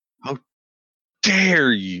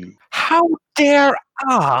dare you? How dare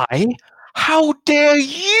I? How dare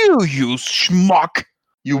you schmuck?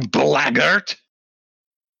 You blackguard!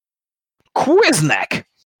 Quiznak!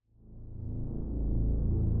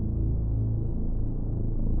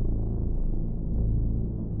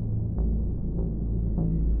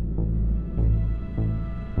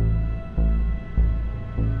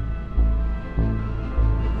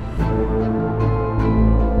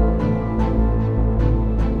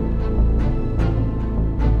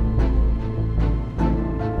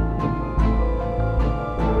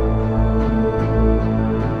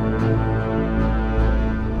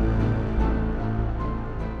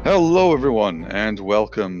 Hello, everyone, and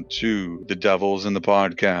welcome to The Devils in the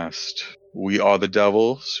Podcast. We are the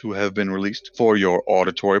devils who have been released for your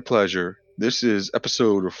auditory pleasure. This is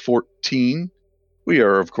episode 14. We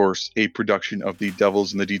are, of course, a production of the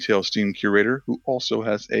Devils in the Detail Steam Curator, who also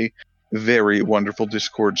has a very wonderful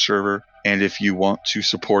Discord server. And if you want to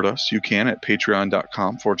support us, you can at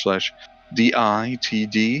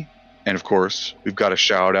patreon.com/DITD. And of course, we've got to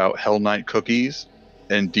shout out Hell Knight Cookies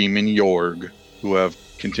and Demon Yorg, who have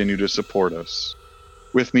continued to support us.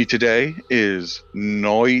 With me today is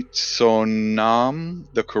Noitsonam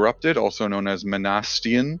the Corrupted, also known as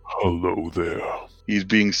Menastian. Hello there. He's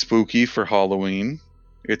being spooky for Halloween.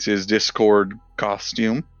 It's his Discord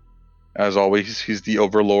costume. As always, he's the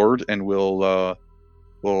Overlord and will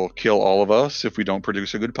kill all of us if we don't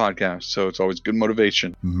produce a good podcast. So it's always good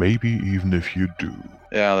motivation. Maybe even if you do.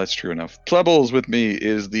 Yeah, that's true enough. Plebbles with me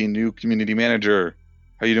is the new community manager.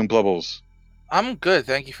 How you doing, Plebbles? I'm good,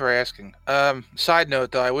 thank you for asking. Side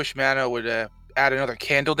note, though, I wish Mano would add another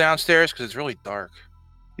candle downstairs because it's really dark.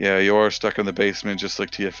 Yeah, you are stuck in the basement just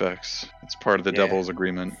like TFX. It's part of the Yeah. Devil's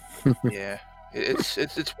agreement. Yeah, it's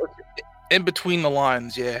in between the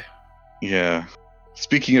lines. Yeah. Yeah.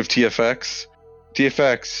 Speaking of TFX,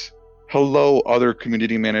 hello, other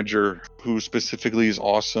community manager who specifically is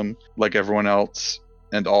awesome like everyone else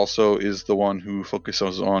and also is the one who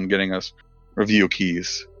focuses on getting us review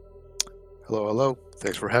keys. Hello.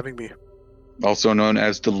 Thanks for having me. Also known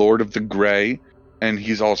as the Lord of the Grey, and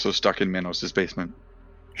he's also stuck in Manos' basement.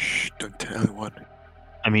 Shh, don't tell anyone.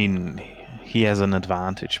 I mean, he has an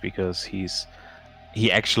advantage because he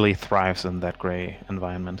actually thrives in that gray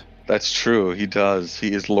environment. That's true, he does.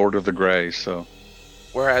 He is Lord of the Grey, so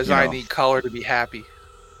Whereas You I know. need color to be happy.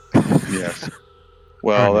 yes.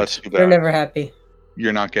 Well, that's too You're bad. never happy.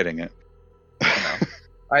 You're not getting it.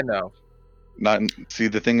 I know. See,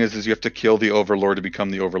 the thing is you have to kill the Overlord to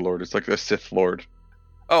become the Overlord. It's like the Sith Lord.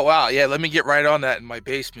 Oh wow, yeah. Let me get right on that in my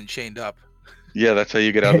basement, chained up. Yeah, that's how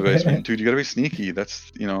you get out of the basement. Dude, you gotta be sneaky.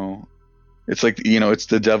 That's, it's like, it's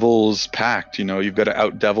the devil's pact, you've got to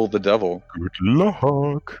out-devil the devil. Good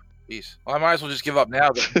luck. Jeez. Well, I might as well just give up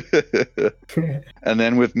now. Then. And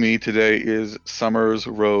then with me today is Summers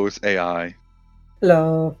Rose AI.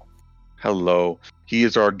 Hello. Hello. He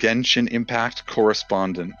is our Genshin Impact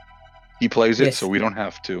correspondent. He plays it, Yes. so we don't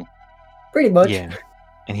have to. Pretty much. Yeah.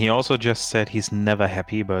 And he also just said he's never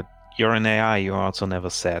happy, but you're an AI, you're also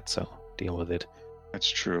never sad, so deal with it. That's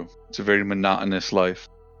true. It's a very monotonous life.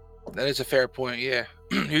 That is a fair point. Yeah.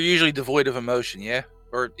 You're usually devoid of emotion. Yeah.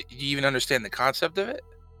 Or do you even understand the concept of it?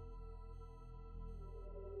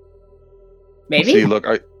 Maybe. See, look,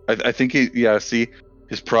 I think his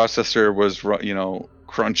processor was,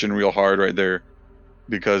 crunching real hard right there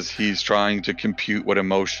because he's trying to compute what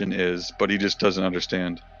emotion is, but he just doesn't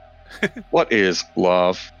understand. What is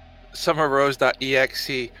love?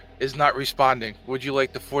 Summerrose.exe is not responding. Would you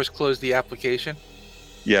like to force close the application?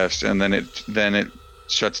 Yes, and then it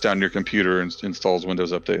shuts down your computer and installs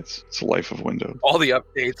Windows updates. It's the life of Windows. All the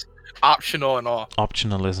updates, optional and all.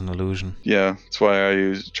 Optional is an illusion. Yeah, that's why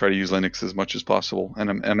I try to use Linux as much as possible, and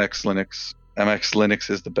I'm MX Linux. MX Linux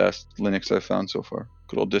is the best Linux I've found so far.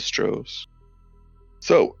 Good old distros.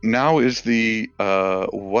 So now is the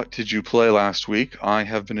what did you play last week? I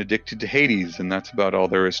have been addicted to Hades, and that's about all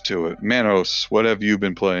there is to it. Manos, what have you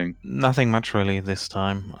been playing? Nothing much really this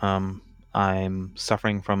time. I'm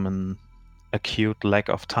suffering from an acute lack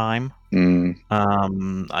of time.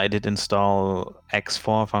 I did install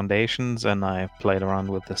X4 Foundations and I played around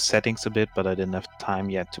with the settings a bit, but I didn't have time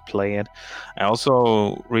yet to play it. I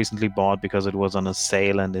also recently bought, because it was on a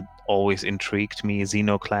sale and it always intrigued me,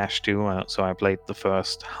 Xenoclash 2, so I played the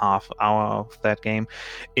first half hour of that game.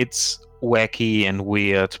 It's wacky and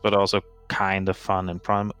weird, but also kind of fun and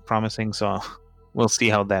promising, so we'll see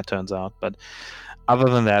how that turns out. But other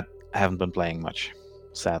than that, I haven't been playing much,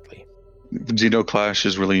 sadly. Xenoclash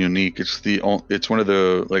is really unique. It's one of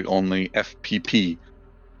the only FPP,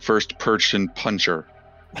 first person puncher.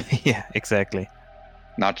 Yeah, exactly.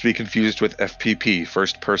 Not to be confused with FPP,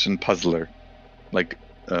 first person puzzler. like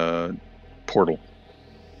Portal.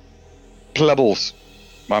 Plebbles,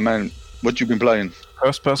 my man, what you been playing?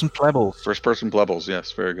 First-person Plebbles. First-person Plebbles,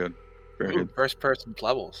 yes, very good. Very good. First person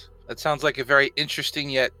Plebbles. That sounds like a very interesting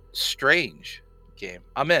yet strange game.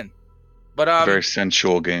 I'm in. But Very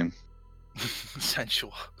sensual game.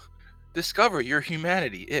 sensual. Discover your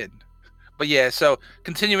humanity in. But yeah, so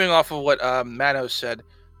continuing off of what Mano said,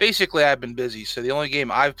 basically I've been busy, so the only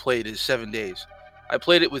game I've played is 7 Days. I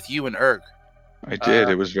played it with you and Erg. I did.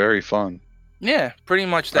 It was very fun. Yeah, pretty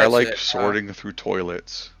much that's I like it. sorting through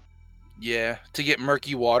toilets. Yeah, to get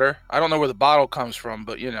murky water. I don't know where the bottle comes from,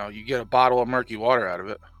 but you get a bottle of murky water out of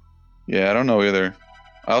it. Yeah, I don't know either.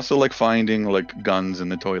 I also like finding like guns in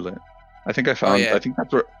the toilet. I think I found. yeah. I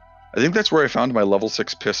think that's where I found my level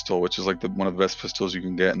 6 pistol, which is like one of the best pistols you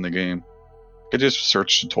can get in the game. I just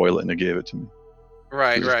searched the toilet and they gave it to me.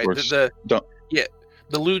 Right. Of course,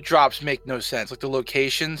 The loot drops make no sense. Like the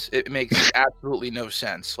locations, it makes absolutely no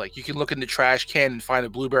sense. Like you can look in the trash can and find a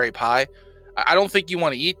blueberry pie. I don't think you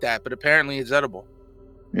want to eat that, but apparently it's edible.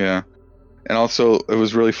 Yeah, and also it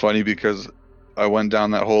was really funny because I went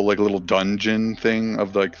down that whole like little dungeon thing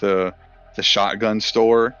of like the shotgun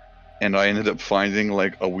store, and I ended up finding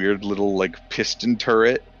like a weird little like piston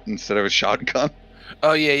turret instead of a shotgun.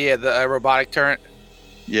 Oh yeah, the robotic turret.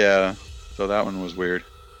 Yeah, so that one was weird.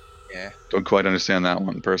 Yeah. Don't quite understand that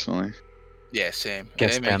one personally. Yeah, same.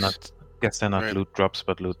 Guess It they're makes- not Right. loot drops,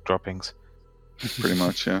 but loot droppings. Pretty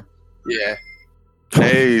much, yeah. Yeah.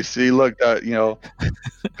 Hey, see, look, got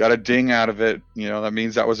a ding out of it. That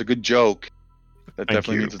means that was a good joke. That Thank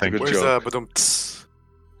definitely you, means it's a thank good Where's joke. that?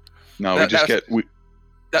 No, we just get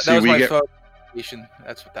That See, was we my get- phone notification.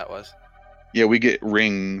 That's what that was. we get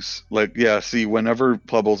rings. Like, yeah, see, whenever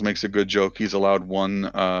Plebbles makes a good joke, he's allowed one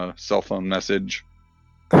cell phone message.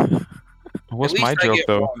 It was At least my I joke get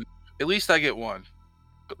though. one. At least I get one.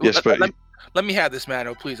 Yes, but Let me have this,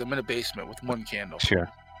 Mano, please. I'm in a basement with one candle. Sure.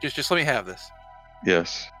 Just let me have this.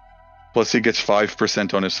 yes. Plus, he gets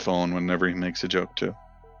 5% on his phone whenever he makes a joke too.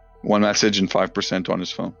 One message and 5% on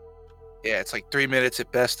his phone. Yeah, it's like 3 minutes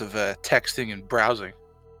at best of texting and browsing.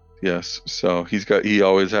 Yes, so he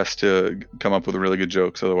always has to come up with really good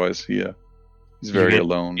jokes, otherwise he's very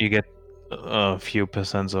alone. You get a few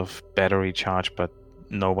percents of battery charge, but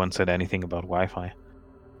no one said anything about Wi-Fi.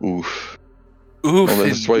 Oof. Oof. Well,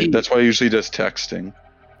 indeed. that's why he usually does texting.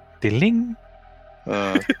 Ding.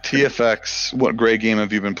 TFX, what great game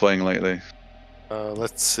have you been playing lately?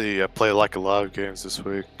 Let's see. I play like a lot of games this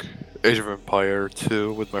week. Age of Empire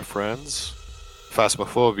 2 with my friends.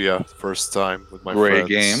 Phasmophobia, first time with my Great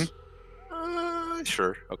friends.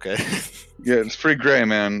 Sure. Okay. Yeah, it's pretty gray,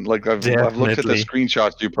 man. Like I've looked at the Definitely.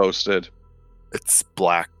 screenshots you posted. It's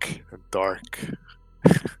black and dark.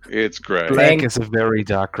 It's gray. Black. Black is a very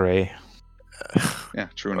dark gray. Yeah,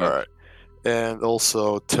 true enough. Alright. And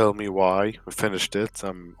also Tell Me Why. I finished it.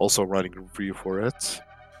 I'm also writing a review for it.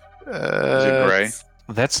 Is it gray?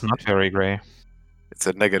 That's not very gray. It's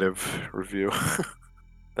a negative review.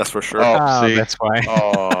 That's for sure. Oh, see? That's why.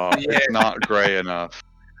 Oh, Yeah. it's not gray enough.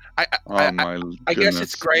 Oh my goodness. I guess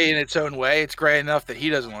it's gray in its own way. It's gray enough that he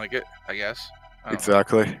doesn't like it, I guess. I don't know.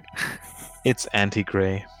 Exactly. It's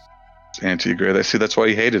anti-gray. It's anti-gray. That's why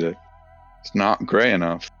he hated it. It's not gray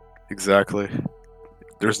enough. Exactly.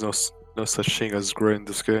 There's no such thing as gray in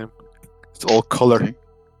this game. It's all color. See?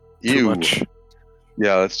 Too Ew. much.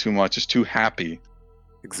 Yeah, that's too much. It's too happy.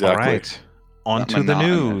 Exactly. All right. On Not to the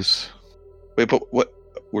monotonous. news. Wait, but what?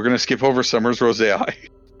 We're gonna skip over Summers Rose AI.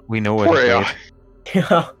 We know what Poor it AI. played.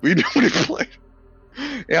 We know what he played.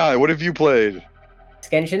 Yeah, what have you played?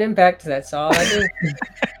 Genshin Impact, that's all I do.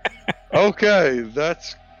 Okay,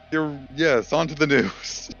 yes, on to the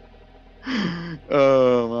news.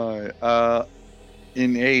 Oh my.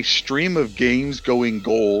 In a stream of games going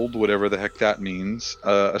gold, whatever the heck that means,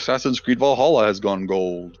 Assassin's Creed Valhalla has gone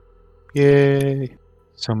gold. Yay.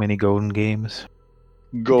 So many golden games.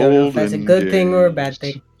 Gold. Don't know if that's a good thing or a bad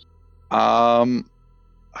thing.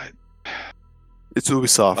 It's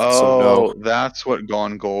Ubisoft, Oh, so no. that's what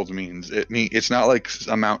gone gold means. It's not like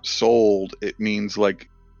amount sold. It means like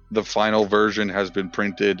the final version has been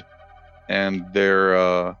printed, and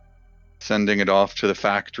they're sending it off to the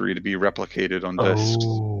factory to be replicated on discs.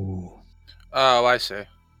 Oh. Oh, I see.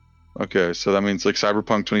 Okay, so that means like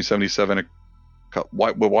Cyberpunk 2077.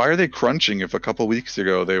 Why are they crunching if a couple weeks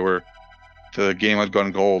ago the game had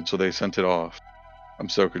gone gold, so they sent it off? I'm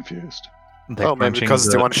so confused. They're Oh, maybe crunching because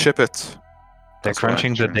they the- want to ship it. They're That's right,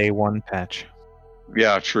 crunching the sure. day one patch.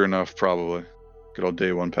 Yeah, true enough, probably. Good old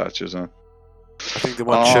day one patches, huh? I think they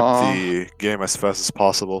want to ship the game as fast as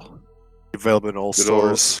possible. Available in all Good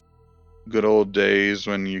old- stores. Good old days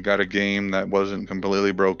when you got a game that wasn't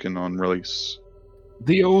completely broken on release.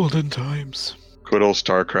 The olden times. Good old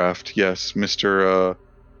StarCraft. Yes, Mr.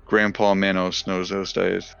 Grandpa Manos knows those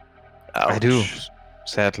days. I do, Ouch.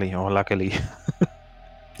 sadly or luckily.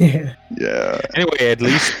 Yeah. Yeah. Anyway, at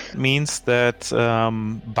least means that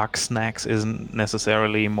Bugsnax isn't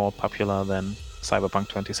necessarily more popular than Cyberpunk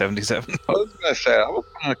 2077. I was gonna say, I was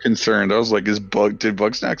kind of concerned. I was like, did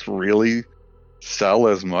Bugsnax really sell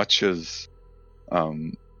as much as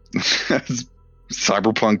as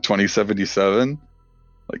Cyberpunk 2077?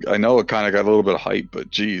 Like, I know it kind of got a little bit of hype, but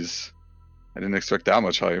geez, I didn't expect that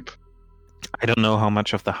much hype. I don't know how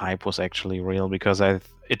much of the hype was actually real because it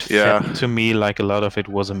Yeah. felt to me like a lot of it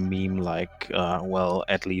was a meme. Like, well,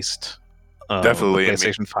 at least Definitely a the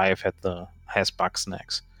meme. PlayStation 5 has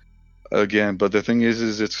Bugsnax. Again, but the thing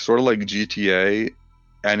is it's sort of like GTA.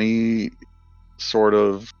 Any sort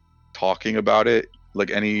of talking about it,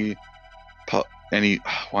 like any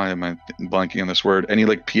why am I blanking on this word? Any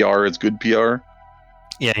like PR is good PR.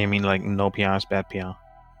 Yeah, you mean like no PR is bad PR?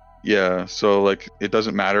 Yeah, so like it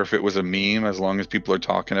doesn't matter if it was a meme as long as people are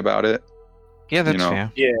talking about it. Yeah, that's know.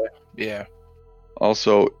 fair. Yeah.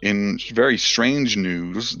 Also, in very strange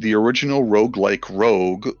news, the original roguelike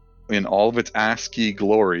Rogue, in all of its ASCII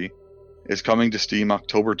glory, is coming to Steam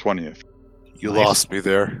October 20th. You Nice. lost me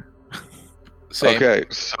there. Same. Okay,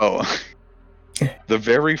 so the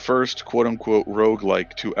very first quote-unquote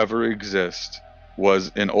roguelike to ever exist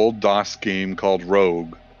was an old DOS game called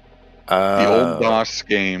Rogue. The old DOS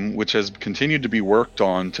game, which has continued to be worked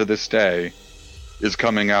on to this day, is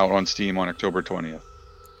coming out on Steam on October 20th.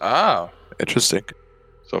 Oh. Interesting.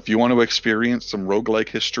 So if you want to experience some roguelike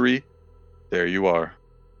history, there you are.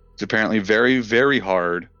 It's apparently very, very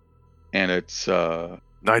hard, and it's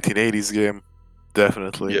 1980s game.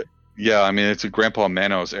 Definitely. yeah, I mean it's a Grandpa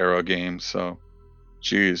Manos era game, so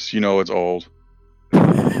geez, you know it's old.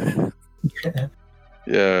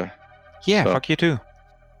 Yeah. Yeah, So- fuck you too.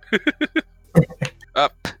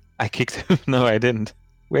 Up. I kicked him. No, I didn't.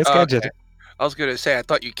 Where's Oh, Gadget? okay. I was gonna say I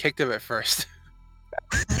thought you kicked him at first.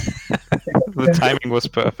 The timing was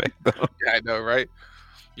perfect, though. Yeah, I know, right?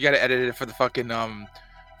 You gotta edit it for the fucking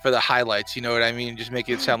for the highlights. You know what I mean? Just make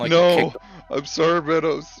it sound like you no, kicked. I'm sorry,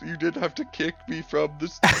 Manos. You did have to kick me from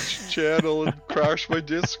this channel and crash my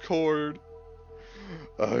Discord.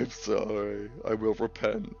 I'm sorry. I will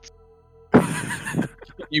repent.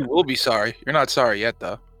 You will be sorry. You're not sorry yet,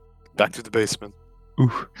 though. Back to the basement.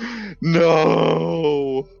 Oof.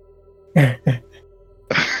 No.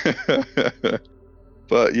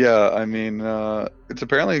 But yeah, I mean, it's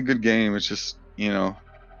apparently a good game. It's just,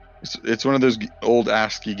 it's one of those old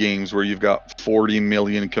ASCII games where you've got 40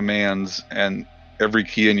 million commands and every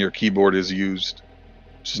key in your keyboard is used,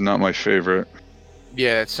 which is not my favorite.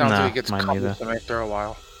 Yeah, it sounds Nah, like it gets mine neither. cumbersome after a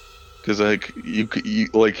while. Because like you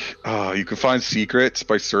can find secrets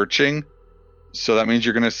by searching, so that means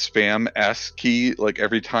you're gonna spam S key like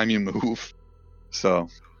every time you move. So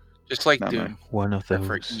Just like Not Doom, One of except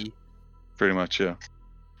for those. E. pretty much, yeah.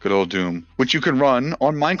 Good old Doom, which you can run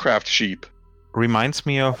on Minecraft Sheep. Reminds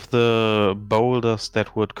me of the boulders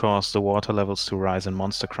that would cause the water levels to rise in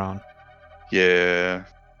Monster Crown. Yeah,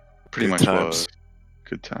 pretty Good much times. was.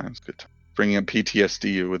 Good times, good times. Bringing up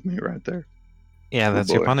PTSD with me right there. Yeah, Oh, that's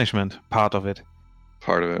your boy. punishment. Part of it.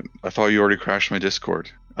 Part of it. I thought you already crashed my Discord.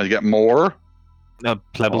 You get more?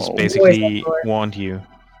 Plebbles Oh. basically warned you.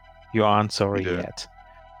 You aren't sorry Yeah. yet.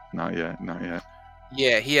 Not yet.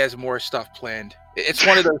 Yeah, he has more stuff planned. It's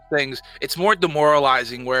one of those things. It's more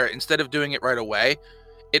demoralizing where instead of doing it right away,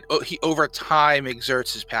 he over time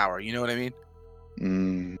exerts his power. You know what I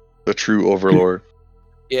mean? The true overlord.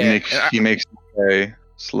 Yeah. He makes you pay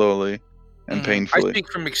slowly and I painfully.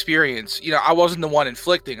 speak from experience. I wasn't the one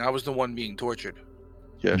inflicting. I was the one being tortured.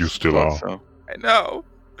 Yes, You still thought are. So. I know.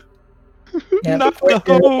 Yeah, Not before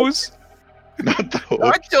the you- hose! Not the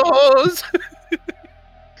Not the hose.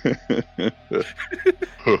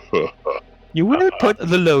 You will put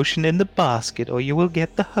the lotion in the basket or you will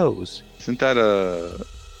get the hose. Isn't that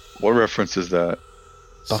what reference is that?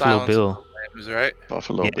 Buffalo Silence Bill. of the Lambs, right?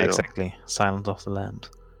 Buffalo Yeah, Bill. exactly. Silence of the Lambs.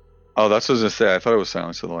 Oh, that's what I was gonna say. I thought it was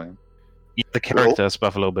Silence of the Lamb. Yeah, the character is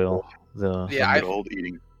Buffalo Bill. The Yeah, Good old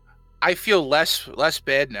eating. I feel less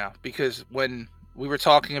bad now because when we were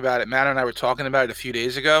talking about it, Matt and I were talking about it a few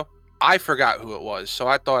days ago. I forgot who it was, so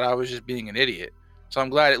I thought I was just being an idiot. So I'm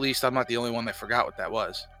glad at least I'm not the only one that forgot what that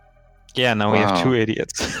was. Yeah, now we have Wow. two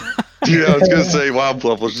idiots. Dude, I was gonna say, wow,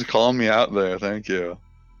 Bluffles just calling me out there. Thank you.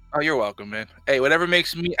 Oh, you're welcome, man. Hey, whatever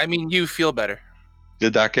makes you feel better.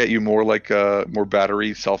 Did that get you more more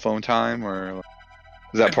battery cell phone time, or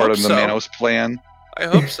is that I part hope of the so. Manos plan? I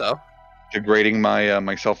hope so. Degrading my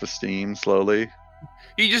my self esteem slowly.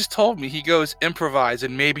 He just told me, he goes, improvise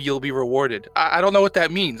and maybe you'll be rewarded. I don't know what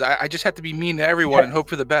that means. I just have to be mean to everyone and hope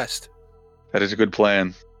for the best. That is a good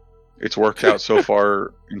plan. It's worked out so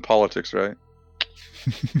far in politics, right?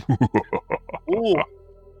 Ooh.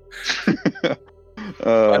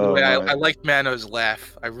 By the way, I like Mano's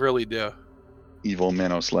laugh. I really do. Evil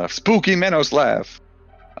Manos laugh. Spooky Manos laugh.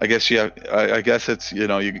 I guess I guess it's,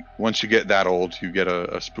 once you get that old, you get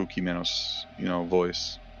a spooky Manos,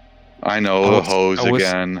 voice. I know the hose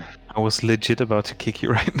again. I was legit about to kick you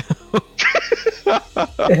right now.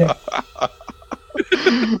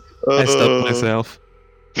 I stopped myself.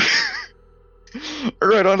 All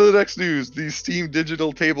right, on to the next news. The Steam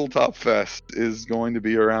Digital Tabletop Fest is going to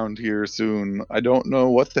be around here soon. I don't know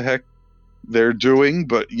what the heck they're doing,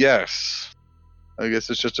 but yes. I guess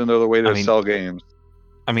it's just another way to sell games.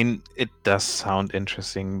 I mean, it does sound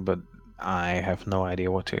interesting, but I have no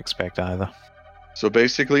idea what to expect either. So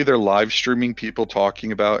basically, they're live streaming people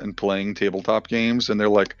talking about and playing tabletop games, and they're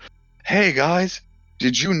like, hey guys,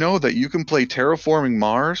 did you know that you can play Terraforming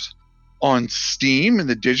Mars on Steam in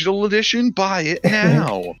the digital edition? Buy it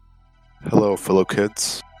now. Hello, fellow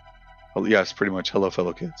kids. Oh, yes, pretty much. Hello,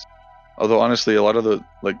 fellow kids. Although honestly, a lot of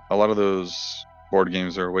those board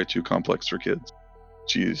games are way too complex for kids.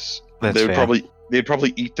 Jeez, they'd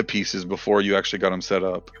probably eat the pieces before you actually got them set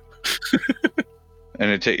up.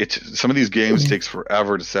 And some of these games takes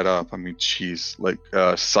forever to set up. I mean, jeez, like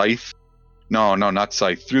Scythe. No, not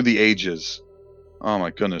Scythe. Through the Ages. Oh my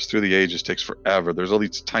goodness, Through the Ages takes forever. There's all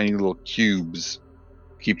these tiny little cubes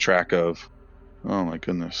to keep track of. Oh my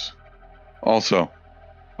goodness. Also,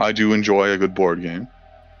 I do enjoy a good board game.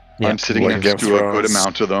 Yeah, I'm sitting next to a good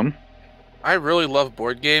amount of them. I really love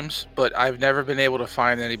board games, but I've never been able to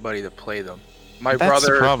find anybody to play them. That's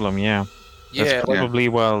the problem, yeah. That's probably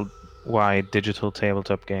why digital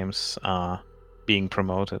tabletop games are being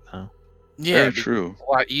promoted now. Yeah, very true.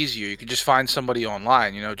 A lot easier. You can just find somebody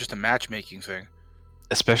online, just a matchmaking thing.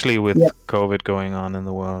 Especially with COVID going on in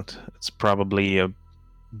the world, it's probably a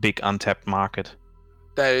big untapped market.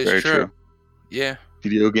 That is very true. Yeah.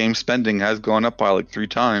 Video game spending has gone up by like 3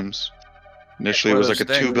 times. Initially, it was like a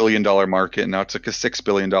 $2 billion market, and now it's like a $6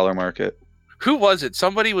 billion market. Who was it?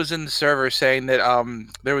 Somebody was in the server saying that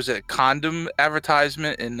there was a condom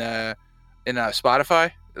advertisement in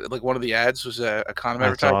Spotify. Like one of the ads was a condom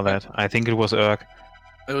advertisement. I saw that. I think it was Erg.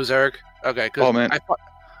 It was Erg? Okay. Oh, man.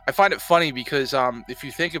 I find it funny because if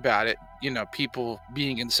you think about it, people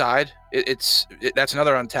being inside, that's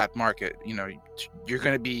another untapped market. You're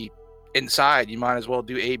going to be inside. You might as well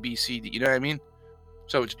do A, B, C, D. You know what I mean?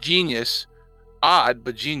 So it's genius. Odd,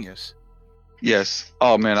 but genius. Yes.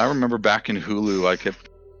 Oh man, I remember back in Hulu, I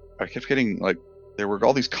kept getting like there were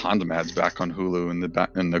all these condom ads back on Hulu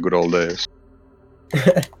in the good old days.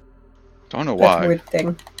 Don't know why. That's a weird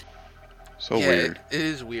thing. So weird. It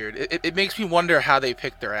is weird. It makes me wonder how they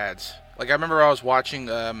pick their ads. Like I remember I was watching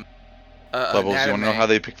Levels. You want to know how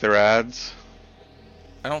they pick their ads?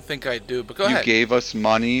 I don't think I do, but go ahead. You gave us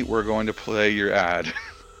money, we're going to play your ad.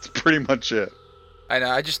 That's pretty much it. I know.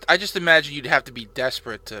 I just imagine you'd have to be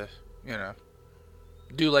desperate to,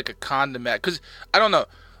 do like a condom ad. Because, I don't know.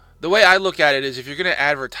 The way I look at it is if you're going to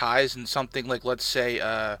advertise in something like, let's say,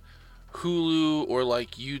 Hulu or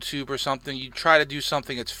like YouTube or something, you try to do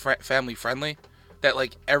something that's family friendly that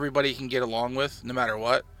like everybody can get along with no matter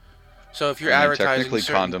what. So if you're advertising technically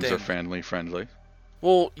condoms are family friendly.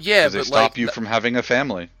 Well, yeah, but they stop you from having a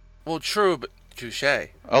family. Well, true, but touche.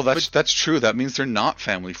 Oh, that's true. That means they're not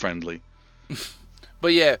family friendly.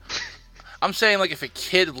 But yeah, I'm saying like if a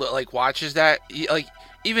kid like watches that, like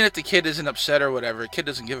even if the kid isn't upset or whatever, a kid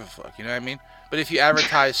doesn't give a fuck. You know what I mean? But if you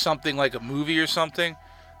advertise something like a movie or something,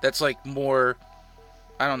 that's like more,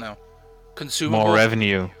 I don't know, consumable. More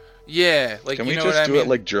revenue. Yeah, like can we just do it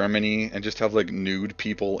like Germany and just have like nude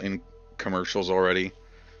people in commercials already?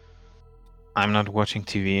 I'm not watching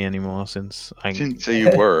TV anymore since I didn't say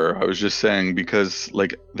you were. I was just saying because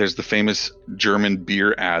like there's the famous German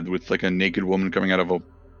beer ad with like a naked woman coming out of a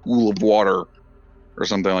pool of water or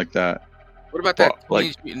something like that. What about that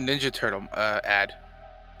Teenage Mutant Ninja Turtle ad?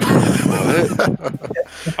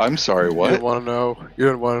 What? I'm sorry, what? You don't want to know. You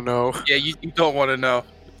don't want to know. Yeah, you don't want to know.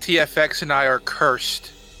 TFX and I are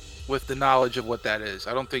cursed with the knowledge of what that is.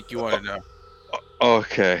 I don't think you want to know.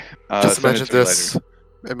 Okay. Just imagine this.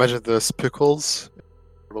 Imagine this, pickles.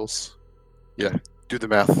 Yeah, do the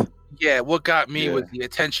math. Yeah, what got me was the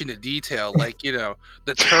attention to detail. Like, the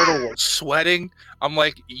turtle was sweating. I'm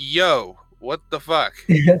like, yo, what the fuck?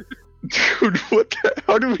 Dude,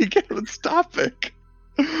 how do we get on this topic?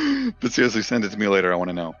 But seriously, send it to me later. I want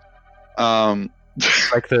to know.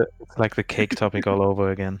 It's like the cake topic all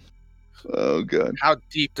over again. Oh, God. How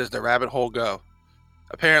deep does the rabbit hole go?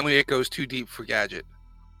 Apparently, it goes too deep for Gadget.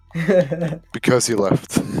 Because he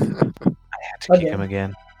left. I had to kick him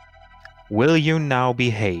again. Will you now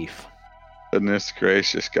behave? Goodness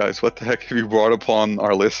gracious, guys. What the heck have you brought upon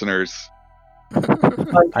our listeners?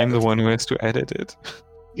 I'm the one who has to edit it.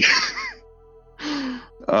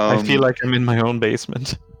 I feel like I'm in my own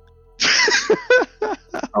basement.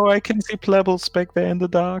 Oh, I can see Plebbles back there in the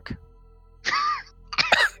dark.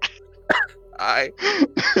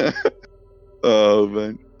 Oh,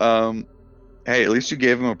 man. Hey, at least you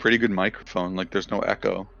gave him a pretty good microphone. Like, there's no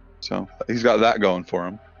echo. So, he's got that going for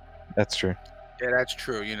him. That's true. Yeah, that's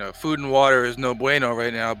true. Food and water is no bueno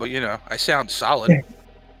right now, but I sound solid.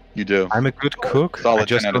 You do. I'm a good cook. Solid I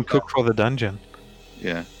just 10 out don't of cook for the dungeon.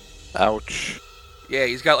 Yeah. Ouch. Yeah,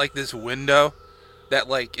 he's got like this window that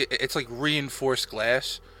it's like reinforced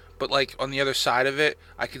glass, but like on the other side of it,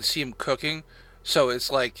 I can see him cooking. So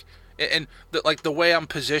it's like, and the way I'm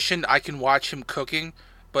positioned, I can watch him cooking.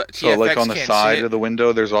 But So, like, TFX on the can't side see it. of the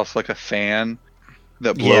window, there's also like a fan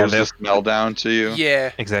that blows the smell down to you.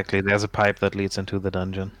 Yeah, Exactly. There's a pipe that leads into the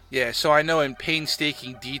dungeon. yeah. So I know in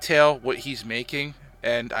painstaking detail what he's making,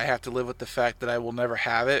 and I have to live with the fact that I will never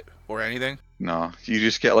have it or anything. No, you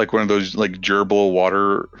just get like one of those like gerbil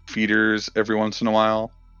water feeders every once in a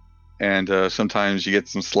while, and sometimes you get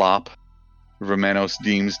some slop. Romanos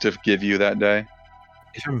deems to give you that day.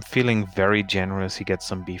 If I'm feeling very generous, he gets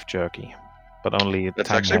some beef jerky, but only a That's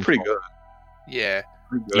tiny actually pretty handful. good. Yeah,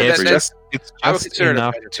 Yeah, it's for you. just I would consider it a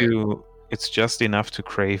enough better to it's just enough to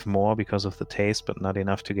crave more because of the taste, but not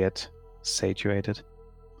enough to get satiated.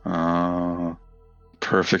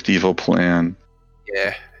 Perfect evil plan.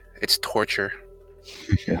 yeah. It's torture.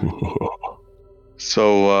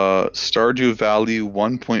 So Stardew Valley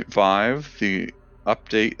 1.5, the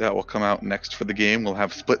update that will come out next for the game, will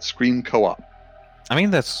have split screen co-op. I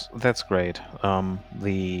mean that's great.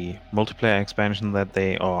 The multiplayer expansion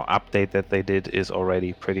update that they did is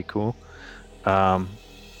already pretty cool.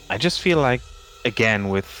 I just feel like again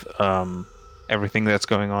with everything that's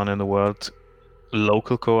going on in the world,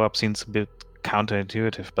 local co-op seems a bit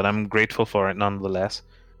counterintuitive, but I'm grateful for it nonetheless.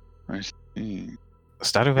 I see.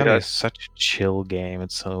 Stardew Valley Yeah. is such a chill game.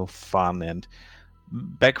 It's so fun, and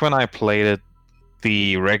back when I played it,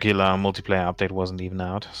 the regular multiplayer update wasn't even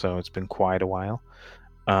out, so it's been quite a while.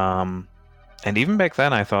 And even back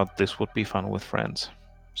then, I thought this would be fun with friends.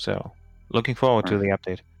 So, looking forward to the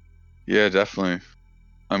update. Yeah, definitely.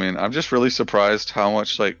 I mean, I'm just really surprised how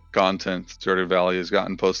much like content Stardew Valley has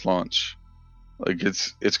gotten post-launch. Like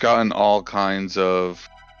it's gotten all kinds of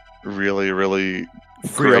really, really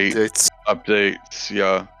Free Great. updates.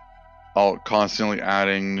 yeah, all constantly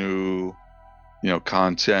adding new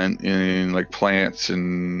content in like plants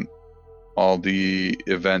and all the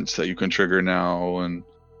events that you can trigger now. And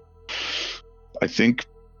I think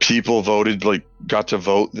people got to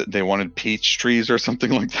vote that they wanted peach trees or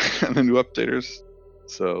something like that in the new updaters.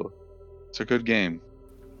 So it's a good game.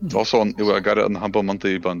 It's also I got it on the Humble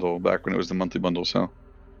Monthly Bundle back when it was the monthly bundle. So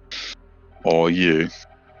oh yeah.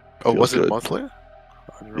 Oh, Feels was it good. monthly?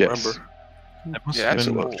 I don't Yes. remember. That must Yeah, have that's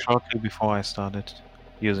been cool. shortly before I started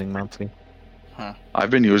using monthly. I've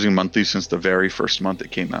been using monthly since the very first month it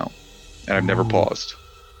came out, and I've never Ooh. paused.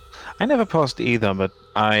 I never paused either, but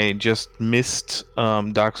I just missed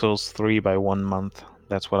Dark Souls 3 by 1 month.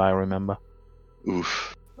 That's what I remember.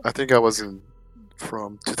 Oof. I think I was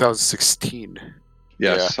from 2016.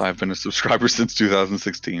 Yes, I've been a subscriber since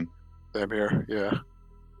 2016. I'm here, yeah.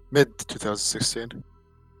 Mid 2016.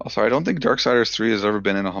 Also, I don't think Darksiders 3 has ever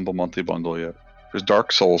been in a Humble Monthly Bundle yet. There's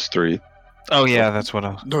Dark Souls 3. Oh yeah, that's what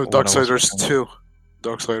I. No, what I was Darksiders talking about. 2.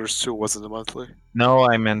 Darksiders 2 wasn't a monthly. No,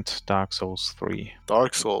 I meant Dark Souls 3.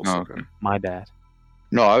 Dark Souls, Oh, okay. My bad.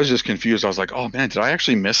 No, I was just confused. I was like, oh man, did I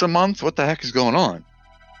actually miss a month? What the heck is going on?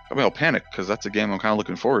 I mean, I'll panic because that's a game I'm kind of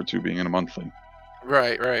looking forward to being in a monthly.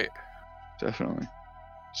 Right. Definitely.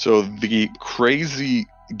 So the crazy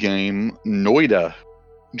game Noida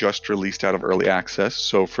just released out of early access.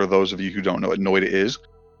 So for those of you who don't know what Noida is,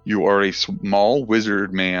 you are a small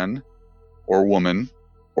wizard man or woman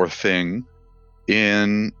or thing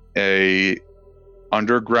in a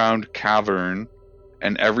underground cavern,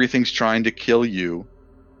 and everything's trying to kill you,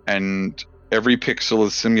 and every pixel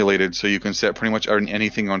is simulated so you can set pretty much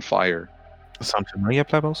anything on fire. Sound familiar,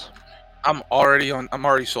 Plebbles? I'm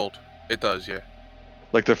already sold. It does, yeah.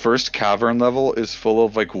 Like the first cavern level is full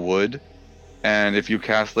of like wood, and if you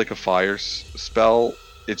cast like a fire spell,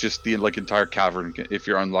 it's just the like entire cavern, if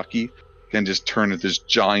you're unlucky, can just turn into this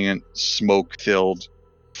giant smoke-filled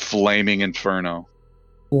flaming inferno.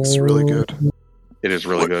 It's really good. It is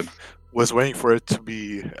really good. Was waiting for it to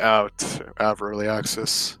be out of early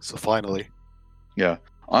access, so finally.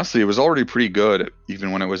 Honestly, it was already pretty good,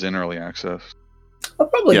 even when it was in early access. I'll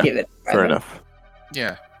probably Yeah, give it. a try, Fair though. enough.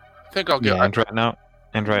 Yeah, I think I'll get. Yeah,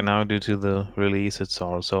 and right now, due to the release, it's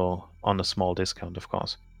also on a small discount, of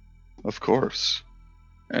course. Of course.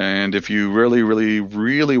 And if you really, really,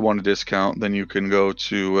 really want a discount, then you can go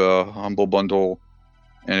to Humble Bundle.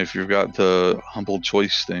 And if you've got the Humble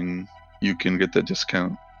Choice thing, you can get the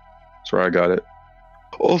discount. That's where I got it.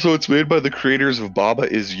 Also, it's made by the creators of Baba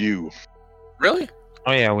Is You. Really?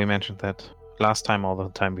 Oh yeah, we mentioned that last time or the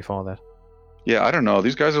time before that. Yeah, I don't know.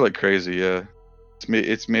 These guys are like crazy. Yeah,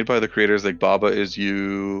 it's made by the creators like Baba Is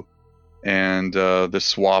You, and the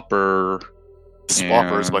Swapper.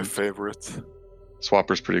 Swapper is my And- favorite.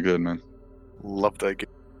 Swapper's pretty good, man. Love that game.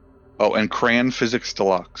 Oh, and Crayon Physics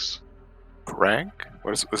Deluxe. Crank?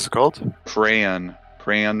 What's it called? Crayon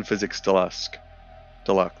Physics Deluxe.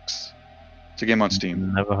 It's a game on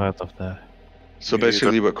Steam. Never heard of that. So Me either.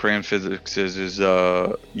 basically, what Crayon Physics is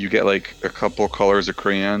you get like a couple colors of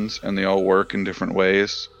crayons, and they all work in different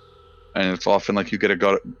ways. And it's often like you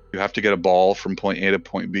have to get a ball from point A to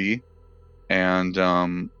point B, and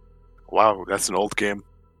Wow, that's an old game.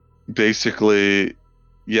 basically,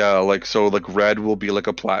 yeah, like red will be like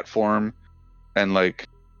a platform, and like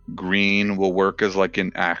green will work as like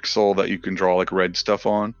an axle that you can draw like red stuff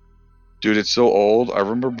on. Dude, it's so old. I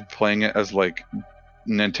remember playing it as like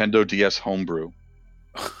Nintendo DS homebrew.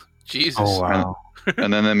 Jesus. Oh wow.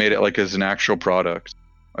 And then they made it like as an actual product.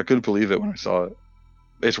 I couldn't believe it when I saw it.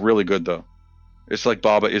 It's really good though. It's like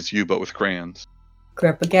Baba Is You but with crayons.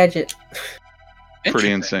 Grandpa Gadget.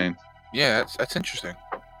 Pretty Interesting. insane. Yeah, that's interesting.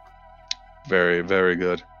 Very, very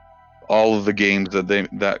good. All of the games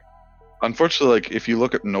that unfortunately, like if you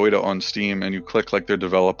look at Noida on Steam and you click like their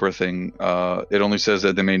developer thing, it only says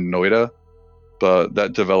that they made Noida, but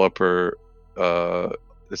that developer,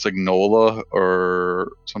 it's like Nola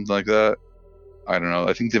or something like that. I don't know.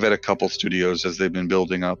 I think they've had a couple studios as they've been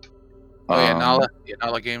building up. Oh yeah, Um, Nala. Yeah,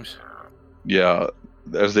 Nala Games. Yeah,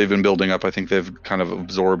 as they've been building up, I think they've kind of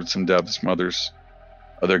absorbed some devs from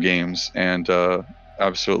other games, and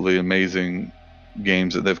absolutely amazing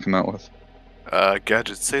games that they've come out with.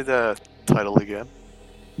 Gadget, say the title again.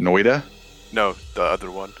 Noida, No, the other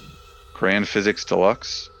one. Crayon Physics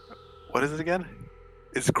Deluxe, What is it again?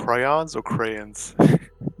 Is it crayons or crayons?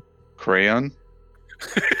 Crayon,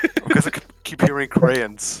 Because I keep hearing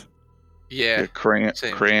crayons. Yeah.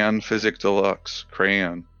 Same. Crayon Physics Deluxe,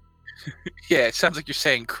 Crayon. Yeah, it sounds like you're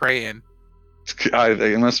saying crayon.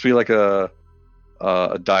 It must be like a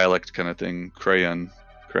dialect kind of thing. Crayon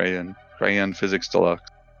Physics Deluxe.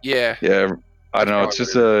 Yeah. Yeah, I don't know. It's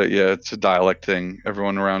That's just it's a dialect thing.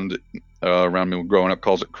 Everyone around me growing up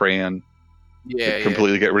calls it crayon. Yeah. Yeah.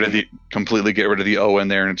 Completely get rid of the O in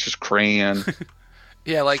there, and it's just crayon.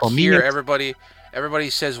 Yeah, like For me, here, it's- everybody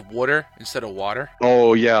says water instead of water.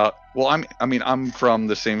 Oh yeah. Well, I'm from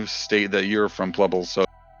the same state that you're from, Plubbles. So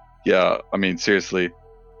yeah. I mean, seriously,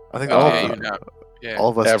 I think Oh, all, yeah, of, you know. Yeah. all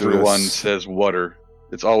of us everyone do this. says water.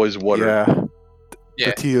 It's always water. Yeah. Yeah.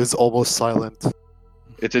 The T is almost silent.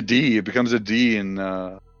 It's a D. It becomes a D in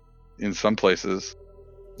some places.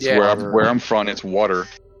 So Yeah. where I'm from, it's water.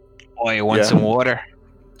 Oh, you want Yeah. some water?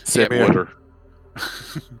 Same Yeah, here. Water.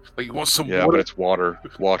 Like you want some Yeah, water? but it's water.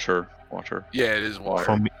 Water. Yeah, it is water.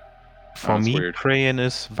 For me, That's weird. crayon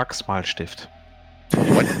is Wachsmalstift.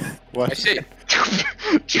 What? I see.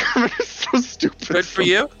 German is so stupid. Good for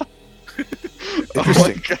you.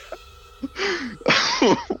 Interesting.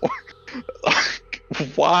 Oh my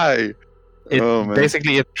God. Why? It Oh, man.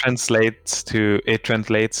 basically it translates to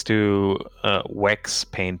wax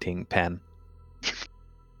painting pen.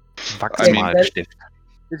 Wachsmalstift.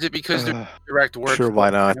 Is it because they're direct word? Sure, for why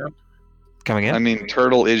it, not? you know? Come again? I mean,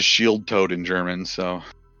 turtle is shield toad in German, so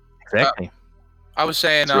Exactly. I was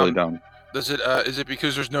saying, it's really dumb. does it? Is it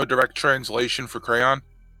because there's no direct translation for crayon?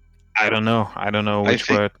 I don't know. I don't know which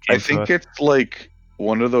think- word. I came think first. it's like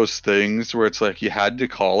one of those things where it's like you had to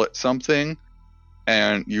call it something,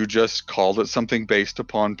 and you just called it something based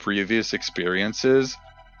upon previous experiences.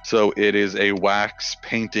 So it is a wax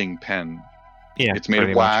painting pen. Yeah, It's made of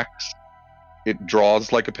pretty much. wax. It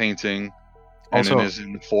draws like a painting, and Also- it is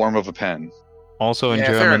in the form of a pen. Also in Yeah,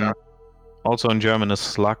 fair German. enough. Also in German, a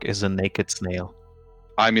slug is a naked snail.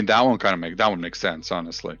 I mean, that one makes sense,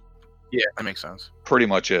 honestly. Yeah, that makes sense. Pretty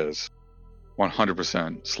much is.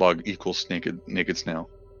 100% slug equals naked snail.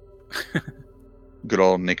 Good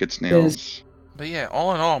old naked snails. But yeah,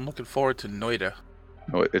 all in all, I'm looking forward to Noida.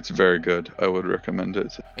 No, it's very good. I would recommend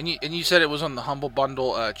it. And you said it was on the Humble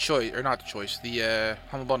Bundle choice, or not the choice, the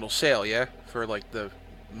Humble Bundle sale, yeah, for like the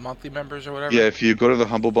monthly members or whatever. Yeah, if you go to the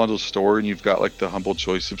Humble Bundle store and you've got like the Humble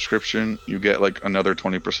Choice subscription, you get like another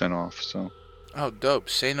 20% off. So Oh, dope.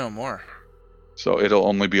 Say no more. So it'll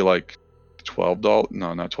only be like $12.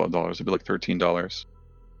 No, not $12. It'll be like $13.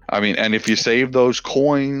 I mean, and if you save those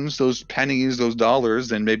coins, those pennies, those dollars,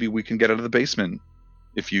 then maybe we can get out of the basement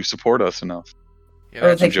if you support us enough. Yeah, I don't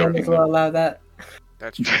that's, think joking, Candace will allow that.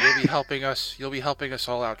 that's true. You'll be helping us. You'll be helping us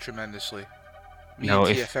all out tremendously. Me No,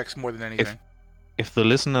 and if- TFX more than anything. If the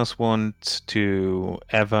listeners want to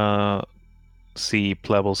ever see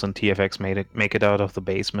Plebbles and TFX make it out of the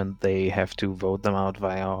basement, they have to vote them out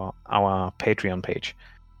via our Patreon page.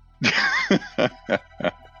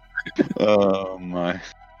 Oh my.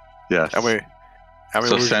 Yes. I mean, So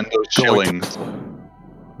we're send those going shillings.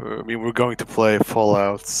 we're going to play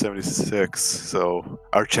Fallout 76, so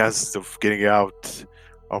our chances of getting out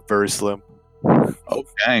are very slim. Oh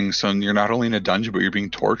dang! So you're not only in a dungeon, but you're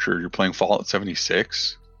being tortured. You're playing Fallout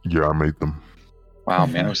 76. Yeah, I made them. Wow,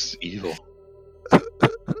 Manos is evil.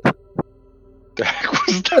 The heck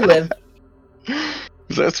was I that? live.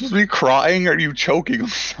 Is that supposed to be crying? Or are you choking on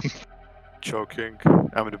something? Choking.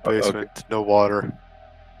 I'm in the basement. No water.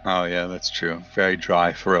 Oh yeah, that's true. Very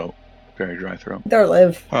dry throat. Very dry throat. There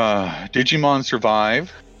live. Digimon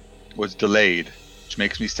Survive was delayed, which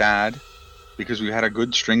makes me sad because we had a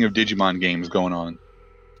good string of Digimon games going on.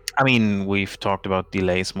 I mean, we've talked about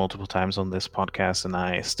delays multiple times on this podcast, and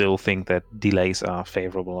I still think that delays are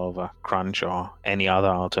favorable over crunch or any other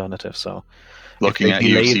alternative. So, Looking they at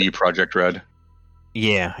delay UFC Project Red.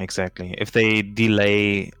 yeah, exactly. If they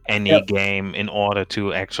delay any Yep. game in order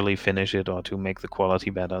to actually finish it or to make the quality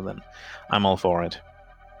better, then I'm all for it.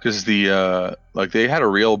 Because they had a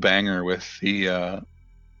real banger with the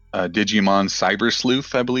Digimon Cyber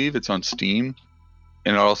Sleuth, I believe. It's on Steam.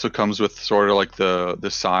 And it also comes with sort of like the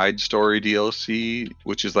side story DLC,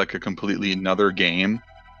 which is like a completely another game.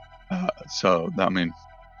 So, I mean,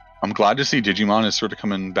 I'm glad to see Digimon is sort of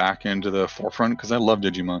coming back into the forefront because I love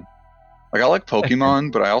Digimon. Like, I like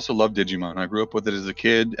Pokemon, but I also love Digimon. I grew up with it as a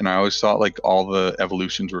kid, and I always thought like all the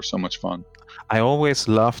evolutions were so much fun. I always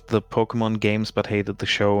loved the Pokemon games but hated the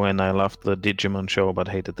show, and I loved the Digimon show but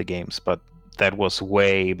hated the games. But that was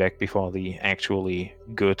way back before the actually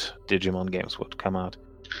good Digimon games would come out.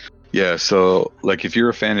 Yeah, so like if you're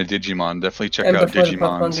a fan of Digimon, definitely check And out before the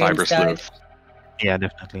Digimon Pokemon Cyber games died. Sleuth. Yeah,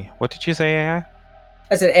 definitely. What did you say, AI?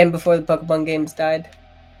 I said, and before the Pokemon games died.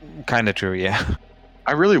 Kinda true, yeah.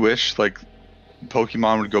 I really wish like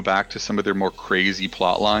Pokemon would go back to some of their more crazy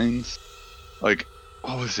plot lines. Like,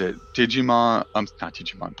 what was it? Digimon, not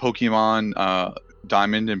Digimon, Pokemon,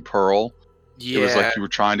 Diamond and Pearl. Yeah. It was like you were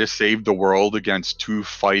trying to save the world against two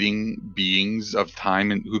fighting beings of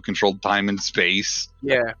time and who controlled time and space.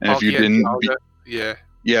 yeah. And if you Palkia didn't, Dialga.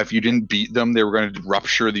 Yeah. if you didn't beat them, they were going to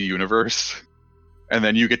rupture the universe. And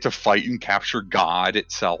then you get to fight and capture God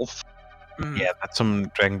itself. Mm. Yeah, that's some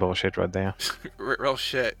Dragon Ball shit right there. Real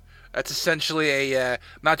shit. That's essentially a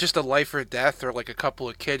not just a life or death or like a couple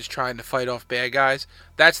of kids trying to fight off bad guys.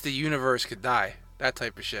 That's the universe could die. That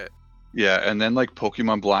type of shit. Yeah, and then like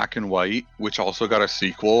Pokemon Black and White, which also got a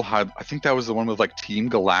sequel, had I think that was the one with like Team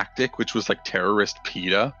Galactic, which was like terrorist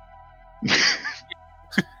PETA.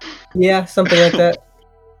 Yeah, something like that.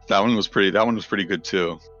 That one was pretty good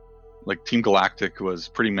too. Like Team Galactic was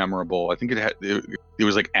pretty memorable. I think it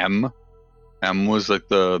was like M. M was like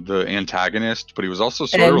the antagonist, but he was also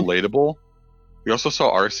sort of N. relatable. We also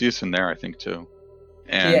saw Arceus in there, I think too.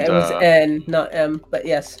 And yeah, it was N, not M, but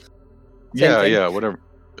yes. thing.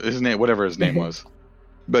 whatever his name was.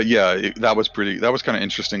 But yeah, that was kind of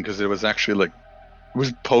interesting because it was actually like it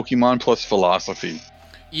was Pokemon plus philosophy.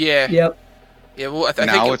 Yeah. Yep, Yeah. Well, I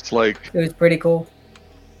Now think it's like it was pretty cool.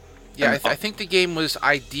 yeah. I think the game was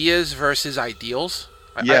ideas versus ideals.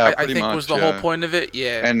 Yeah, I pretty think much, was the yeah. whole point of it.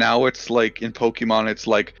 Yeah. and now it's like in Pokemon, it's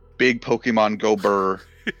like big Pokemon go burr.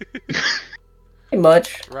 Pretty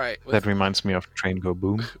much. right. That reminds me of Train Go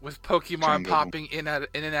Boom. With Train Pokemon Go popping in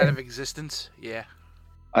and out of existence. Yeah.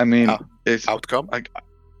 I mean, Oh. it's Outcome?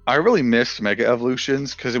 I really missed Mega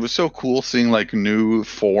Evolutions because it was so cool seeing like new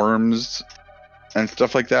forms and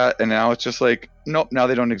stuff like that. And now it's just like, nope, now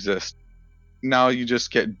they don't exist. Now you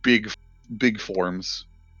just get big forms.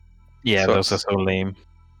 Yeah, So those are so lame.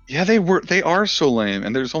 Yeah, they are so lame.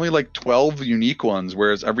 And there's only like 12 unique ones,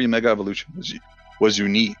 whereas every Mega Evolution was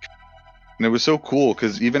unique. And it was so cool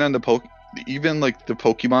because even like the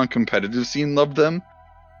Pokemon competitive scene loved them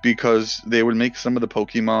because they would make some of the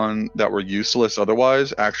Pokemon that were useless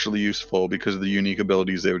otherwise actually useful because of the unique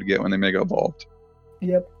abilities they would get when they Mega Evolved.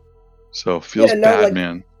 Yep. So feels Yeah, no, bad, like-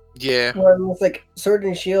 man. Yeah. Well, it's like Sword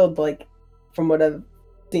and Shield, like from what I've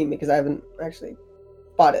seen, because I haven't actually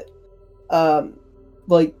bought it.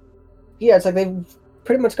 Like, yeah, it's like they've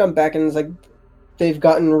pretty much gone back and it's like they've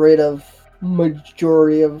gotten rid of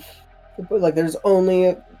majority of Like, there's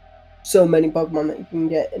only so many Pokemon that you can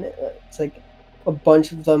get in it. It's like a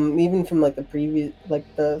bunch of them, even from like the previous, like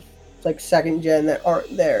the second gen that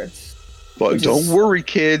aren't there. But don't worry,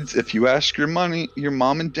 kids. If you ask your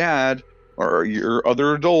mom and dad, or your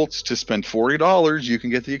other adults to spend $40, you can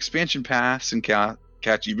get the expansion pass and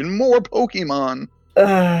catch even more Pokemon.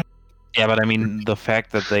 Yeah, but I mean, the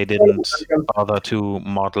fact that they didn't bother to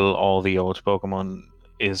model all the old Pokemon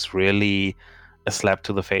is really a slap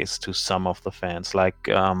to the face to some of the fans. Like,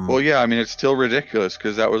 well, yeah, I mean, it's still ridiculous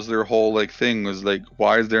because that was their whole like thing was like,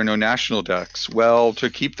 why is there no national decks? Well, to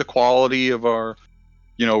keep the quality of our,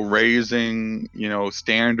 raising,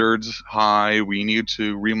 standards high, we need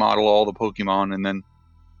to remodel all the Pokemon. And then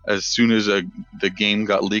as soon as the game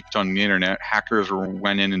got leaked on the internet, hackers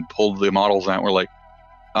went in and pulled the models out. We're like,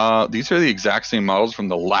 these are the exact same models from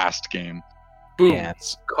the last game. Boom. yeah,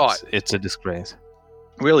 it's a disgrace.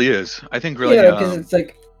 It really is. I think really. Yeah, because it's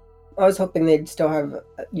like, I was hoping they'd still have,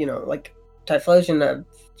 like Typhlosion,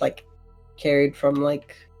 like carried from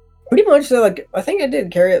like pretty much. So like, I think I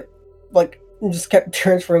did carry it, like just kept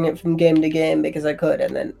transferring it from game to game because I could,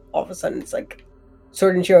 and then all of a sudden it's like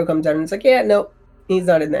Sword and Shield comes out and it's like, yeah, nope, he's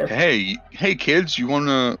not in there. Hey kids, you want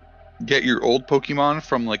to get your old Pokemon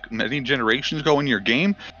from like many generations ago in your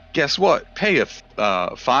game? Guess what? Pay a it's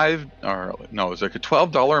like a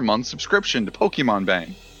 $12 a month subscription to Pokemon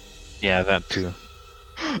Bang. Yeah, that too.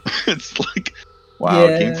 It's like, wow,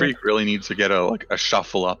 Yeah. Game Freak really needs to get a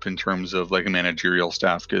shuffle up in terms of like a managerial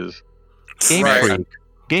staff because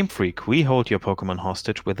Game Freak, we hold your Pokemon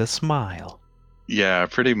hostage with a smile. yeah,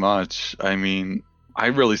 pretty much. I mean, I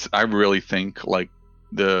really think like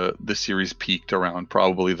the series peaked around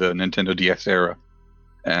probably the Nintendo DS era,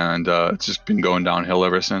 and it's just been going downhill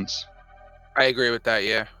ever since. I agree with that.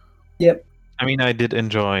 Yeah. Yep. I mean, I did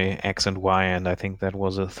enjoy X and Y, and I think that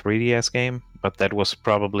was a 3DS game, but that was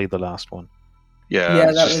probably the last one. Yeah,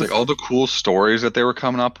 it's that just was- like all the cool stories that they were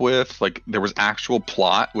coming up with. Like there was actual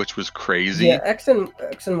plot, which was crazy. Yeah, X and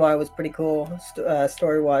Y was pretty cool,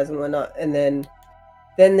 story wise and whatnot. And then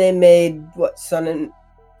they made what, Sun and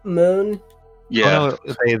Moon. Yeah, Oh,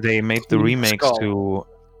 no, they made the remakes Skull. to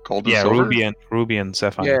Gold and Silver. Ruby and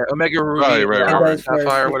Sapphire. Yeah. Omega Ruby, Right. Alpha, Those were-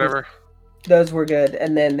 Sapphire, whatever. Those were good,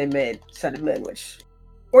 and then they made Sun and Moon, which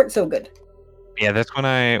weren't so good. Yeah, that's when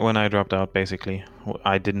I dropped out. Basically,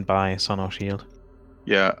 I didn't buy Sun or Shield.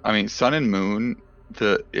 Yeah, I mean Sun and Moon.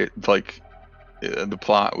 The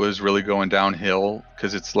plot was really going downhill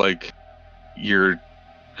because it's like you're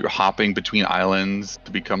hopping between islands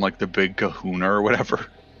to become like the big Kahuna or whatever.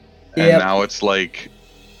 And Yep. now it's like,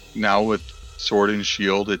 now with Sword and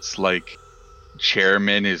Shield, it's like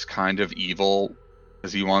Chairman is kind of evil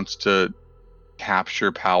because he wants to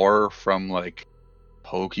capture power from like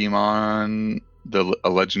Pokemon, a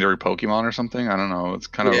legendary Pokemon or something. I don't know. It's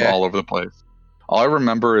kind of Yeah. all over the place. All I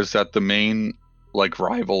remember is that the main like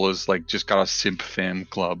rival is like just got a simp fan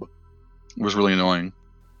club. It was really annoying.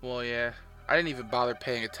 Well, yeah. I didn't even bother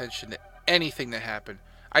paying attention to anything that happened.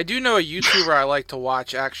 I do know a YouTuber I like to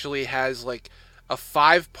watch actually has like a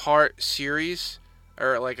 5-part series,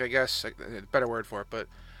 or like I guess a better word for it, but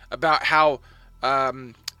about how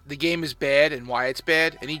the game is bad and why it's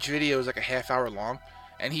bad, and each video is like a half hour long,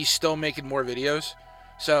 and he's still making more videos.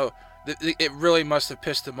 So it really must have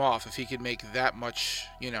pissed him off if he could make that much,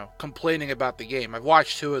 complaining about the game. I've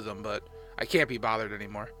watched 2 of them, but I can't be bothered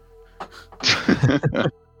anymore.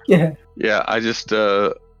 Yeah. Yeah, I just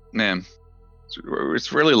man,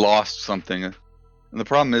 it's really lost something, and the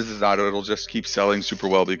problem is that it'll just keep selling super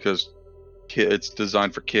well because it's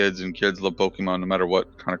designed for kids, and kids love Pokemon no matter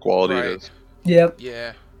what kind of quality Right. it is. Yep.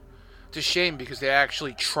 Yeah. It's a shame because they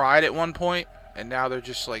actually tried at one point, and now they're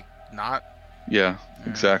just like not. Yeah,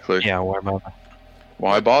 exactly. Yeah, why bother?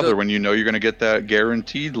 Why But bother the- when you know you're gonna get that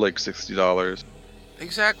guaranteed like $60?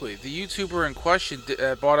 Exactly. The YouTuber in question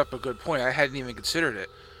brought up a good point. I hadn't even considered it.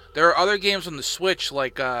 There are other games on the Switch,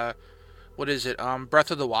 like what is it?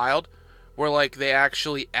 Breath of the Wild, where like they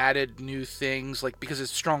actually added new things, like because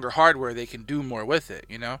it's stronger hardware, they can do more with it.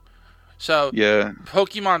 So Yeah,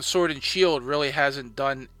 Pokemon Sword and Shield really hasn't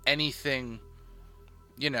done anything,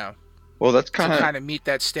 well that's to kind kind of meet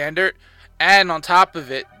that standard. And on top of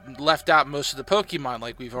it, left out most of the Pokemon,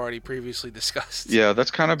 like we've already previously discussed. yeah, that's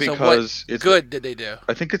kind of So because what it's good did they do?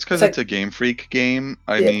 I think it's because It's like- it's a Game Freak game.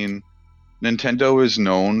 I Yeah. mean, Nintendo is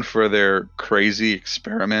known for their crazy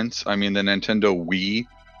experiments. I mean, the Nintendo Wii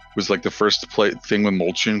was like the first thing with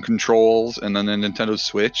motion controls, and then the Nintendo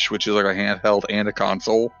Switch, which is like a handheld and a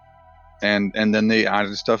console, and then they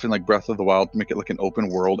added stuff in like Breath of the Wild to make it like an open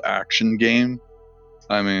world action game.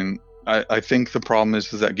 I mean, I think the problem is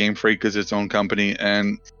that Game Freak is its own company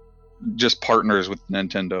and just partners with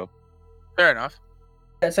Nintendo. Fair enough.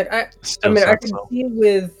 It's like I Still mean, I sucks, can though. see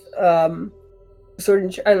with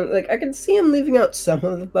Sword and I can see him leaving out some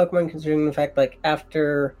of the Pokemon, considering the fact like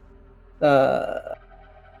after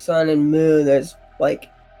Sun and Moon, there's like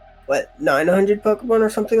what 900 Pokemon or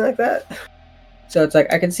something like that. So it's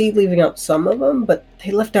like I can see leaving out some of them, but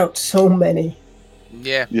they left out so many.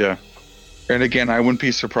 Yeah. Yeah. And again, I wouldn't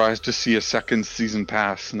be surprised to see a second season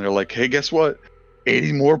pass, and they're like, "Hey, guess what?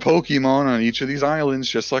 80 more Pokemon on each of these islands,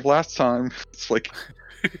 just like last time." It's like,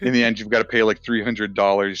 in the end, you've got to pay like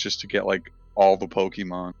 $300 just to get like all the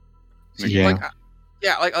Pokemon. Yeah.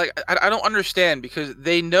 I don't understand, because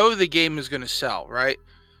they know the game is going to sell, right?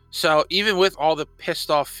 So even with all the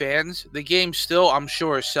pissed off fans, the game still, I'm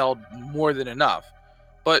sure, sold more than enough.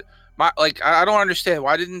 But I don't understand,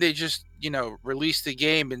 why didn't they just release the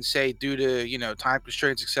game and say, due to time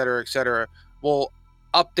constraints, etc., we'll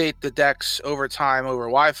update the decks over time over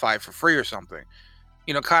Wi-Fi for free or something.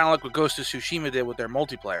 Kind of like what Ghost of Tsushima did with their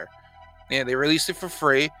multiplayer. Yeah, they released it for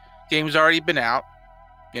free. Game's already been out.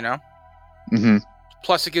 Mm-hmm.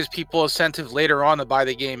 Plus, it gives people incentive later on to buy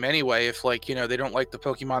the game anyway if, they don't like the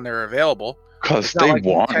Pokemon that are available. Because they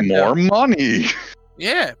want Nintendo. more money.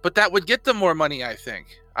 Yeah, but that would get them more money, I think.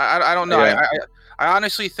 I don't know. Yeah. I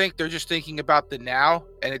honestly think they're just thinking about the now,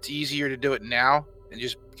 and it's easier to do it now and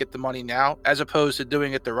just get the money now, as opposed to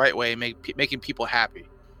doing it the right way and making people happy.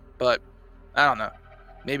 But I don't know.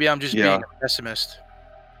 Maybe I'm just being a pessimist.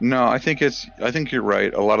 No, I think you're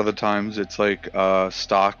right. A lot of the times it's like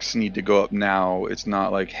stocks need to go up now. It's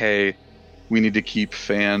not like, hey, we need to keep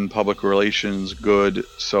fan public relations good,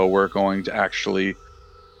 so we're going to actually,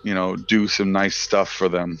 do some nice stuff for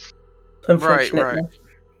them. Right.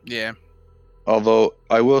 Yeah. Although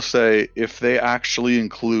I will say, if they actually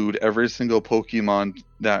include every single Pokemon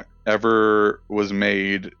that ever was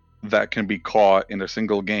made that can be caught in a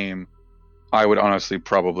single game, I would honestly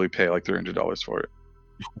probably pay like $300 for it.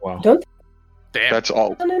 Wow. Don't Damn. That's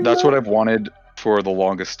all. That's what I've wanted for the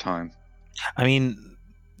longest time. I mean,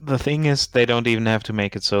 the thing is, they don't even have to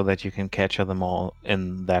make it so that you can capture them all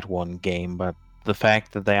in that one game, but the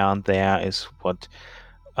fact that they aren't there is what...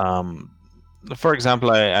 for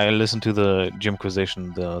example, I listened to the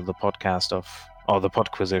Jimquisition, the podcast of... Or the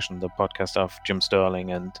Podquisition, the podcast of Jim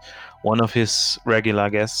Sterling, and one of his regular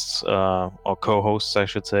guests, or co-hosts, I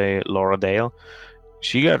should say, Laura Dale,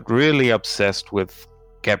 she got really obsessed with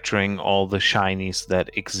capturing all the shinies that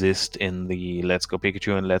exist in the Let's Go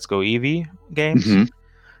Pikachu and Let's Go Eevee games. Mm-hmm.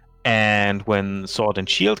 And when Sword and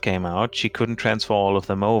Shield came out, she couldn't transfer all of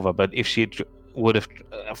them over. But if she would have,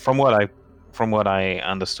 from what I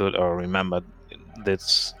understood or remembered,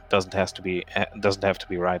 this doesn't have to be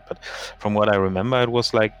right. But from what I remember, it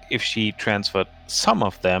was like if she transferred some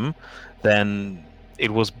of them, then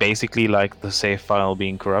it was basically like the save file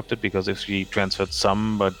being corrupted, because if she transferred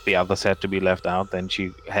some but the others had to be left out, then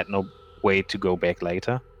she had no way to go back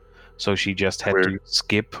later. So she just had to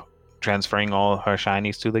skip transferring all her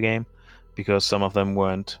shinies to the game because some of them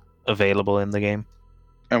weren't available in the game.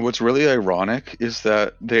 And what's really ironic is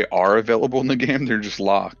that they are available in the game, they're just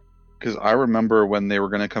locked. Because I remember when they were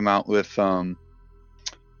going to come out with the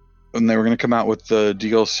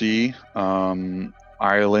DLC,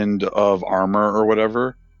 Island of Armor or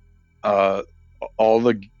whatever, all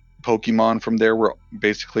the Pokemon from there were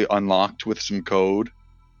basically unlocked with some code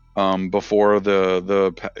before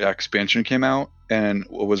the expansion came out. And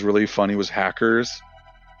what was really funny was hackers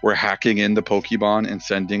were hacking into Pokemon and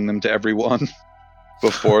sending them to everyone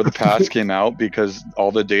before the patch came out, because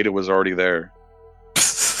all the data was already there.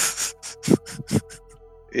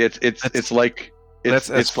 It's like we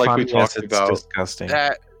talked about. Disgusting.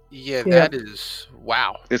 That is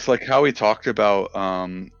wow. It's like how we talked about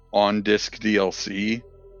on disc DLC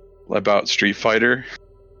about Street Fighter.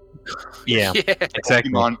 Yeah.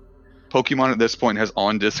 Exactly. Pokemon at this point has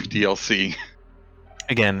on disc DLC.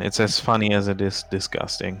 Again, it's as funny as it is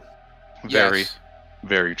disgusting. Very, Yes.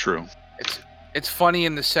 very true. It's funny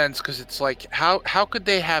in the sense because it's like how could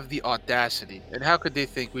they have the audacity, and how could they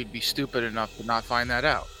think we'd be stupid enough to not find that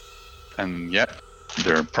out? And yet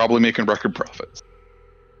they're probably making record profits.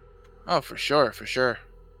 Oh, for sure.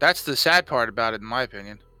 That's the sad part about it, in my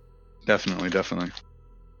opinion. Definitely.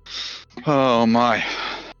 Oh my.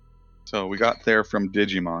 So we got there from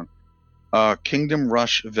Digimon. Kingdom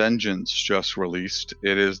Rush Vengeance just released.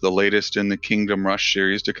 It is the latest in the Kingdom Rush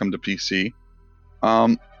series to come to PC.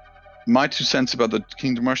 My 2 cents about the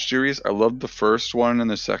Kingdom Rush series, I loved the first one and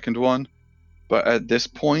the second one, but at this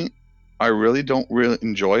point, I really don't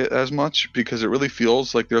enjoy it as much, because it really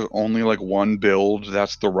feels like there's only like one build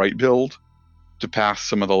that's the right build to pass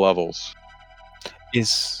some of the levels.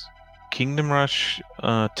 Is Kingdom Rush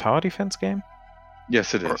a tower defense game?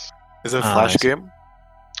 Yes, it is. Is it a Ah, Flash I see. game?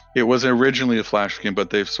 It was originally a Flash game, but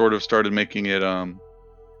they've sort of started making it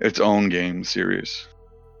its own game series.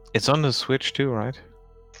 It's on the Switch too, right?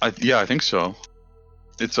 Yeah, I think so.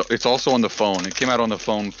 It's also on the phone. It came out on the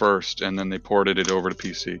phone first, and then they ported it over to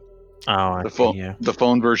PC. Oh, I see, yeah. The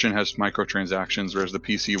phone version has microtransactions, whereas the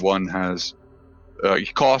PC one has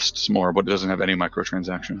it costs more, but it doesn't have any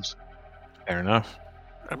microtransactions. Fair enough.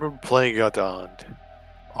 I remember playing it on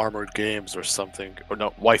Armored Games or something. Or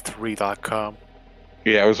no, Y3.com.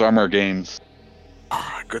 Yeah, it was Armor Games.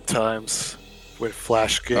 Good times. When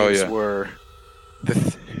Flash games yeah. were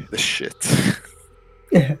the shit.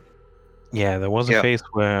 Yeah, there was a Yeah. phase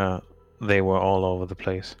where they were all over the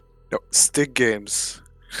place. No, stick games.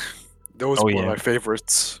 Those Oh, were yeah. my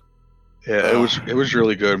favorites. Yeah, it was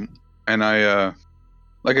really good, and I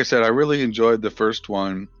like I said, I really enjoyed the first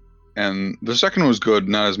one, and the second one was good,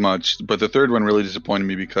 not as much, but the third one really disappointed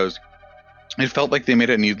me because it felt like they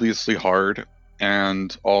made it needlessly hard,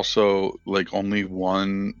 and also like only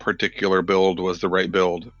one particular build was the right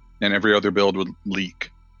build, and every other build would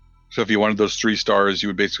leak. So if you wanted those 3 stars, you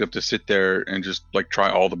would basically have to sit there and just like try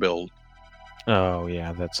all the build. Oh,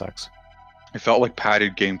 yeah, that sucks. It felt like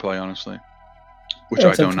padded gameplay, honestly, which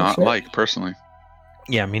That's I do not unfortunate. like personally.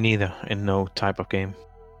 Yeah, me neither, in no type of game.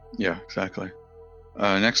 Yeah, exactly.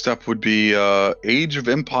 Next up would be Age of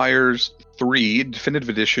Empires 3 Definitive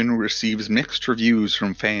Edition receives mixed reviews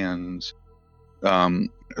from fans,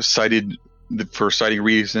 citing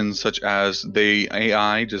reasons such as the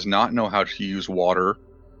AI does not know how to use water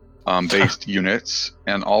based units,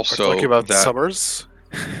 and We're also talking about that. Summers?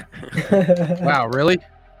 Wow, really?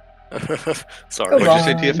 Sorry, What Come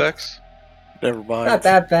did you say, on. TFX? never mind. Not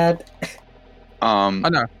that bad. Oh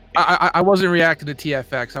no, I wasn't reacting to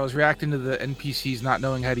TFX. I was reacting to the NPCs not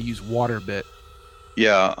knowing how to use water bit.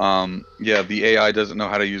 Yeah, the AI doesn't know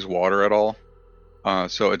how to use water at all.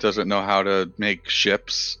 So it doesn't know how to make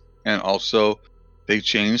ships, and also they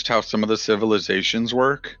changed how some of the civilizations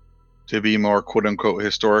work to be more quote-unquote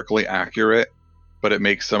historically accurate, but it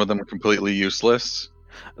makes some of them completely useless.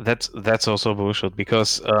 That's also bullshit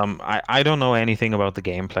because I don't know anything about the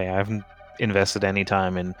gameplay. I haven't invested any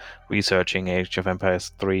time in researching Age of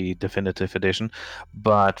Empires 3 Definitive Edition,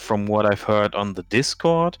 but from what I've heard on the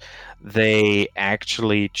Discord, they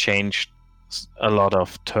actually changed a lot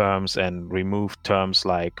of terms and removed terms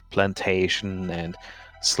like plantation and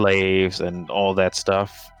slaves and all that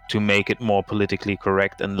stuff to make it more politically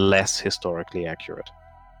correct and less historically accurate.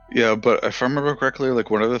 Yeah, but if I remember correctly, like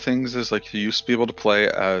one of the things is like you used to be able to play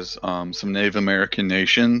as some Native American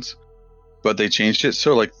nations, but they changed it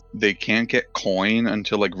so like they can't get coin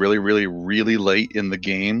until like really, really, really late in the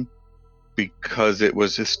game because it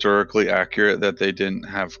was historically accurate that they didn't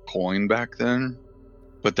have coin back then.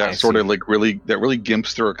 But I that sort of see. like really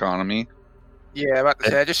gimps their economy. Yeah, about to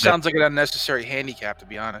say that just That- sounds like an unnecessary handicap, to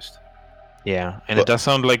be honest. Yeah, and But- it does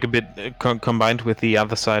sound like a bit combined with the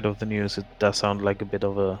other side of the news. It does sound like a bit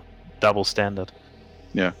of a double standard.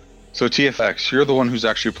 So TFX, you're the one who's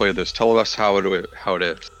actually played this. Tell us how it is.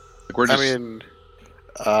 Like we're I just mean,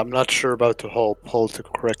 I'm not sure about the whole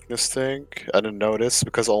political correctness thing. I didn't notice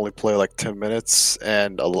because I only played like 10 minutes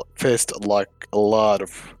and faced like a lot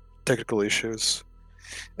of technical issues.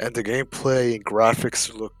 And the gameplay and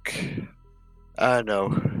graphics look, I don't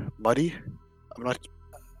know, muddy.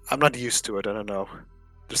 I'm not used to it. I don't know.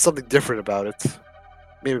 There's something different about it.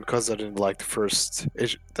 Maybe because I didn't like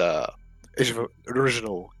the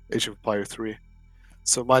original Age of Empire 3.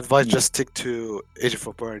 So my advice, just stick to Age of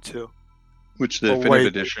Empire 2. which the Oh, Definitive wait.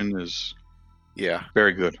 Edition is Yeah,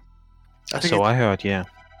 very good. I think So I heard, yeah.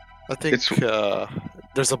 I think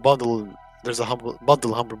there's a bundle. There's a humble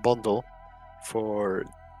bundle for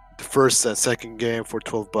the first and second game for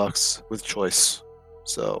 $12 with choice.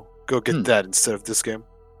 So go get that instead of this game.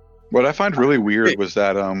 What I find really weird Wait. was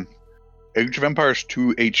that Age of Empires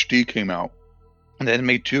 2 HD came out, and then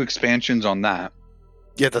made 2 expansions on that,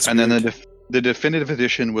 Yeah, that's and then weird. the Definitive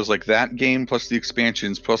Edition was like that game plus the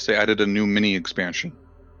expansions plus they added a new mini expansion.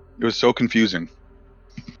 It was so confusing.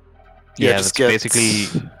 Yeah, just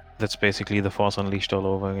that's basically the Force Unleashed all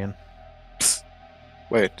over again.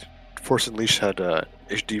 Wait, Force Unleashed had a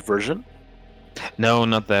HD version. No,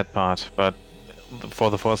 not that part, but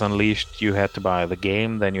for the Force Unleashed, you had to buy the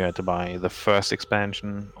game, then you had to buy the first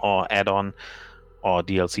expansion or add-on or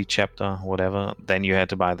DLC chapter, whatever. Then you had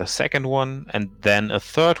to buy the second one, and then a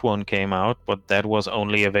third one came out, but that was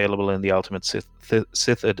only available in the Ultimate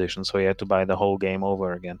Sith edition, so you had to buy the whole game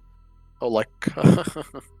over again. Oh, like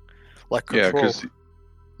like Yeah, Control.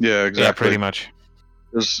 yeah, exactly. Yeah, pretty much.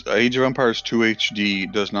 Because Age of Empires 2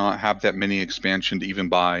 HD does not have that mini expansion to even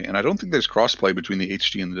buy, and I don't think there's crossplay between the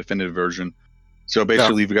HD and the definitive version. So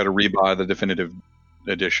basically, you've got to rebuy the definitive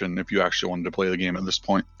edition if you actually wanted to play the game at this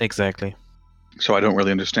point. Exactly. So I don't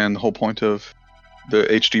really understand the whole point of the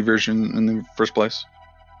HD version in the first place.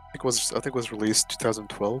 I think it was released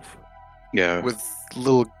 2012 Yeah. with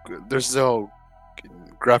there's no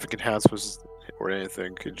graphic enhancements or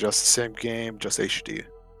anything. Just the same game, just HD.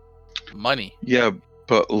 Money. Yeah,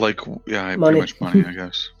 but like, yeah, Money. pretty much money, I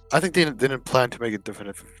guess. I think they didn't plan to make a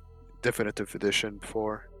definitive edition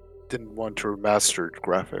before. Didn't want to remaster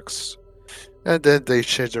graphics, and then they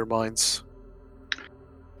changed their minds.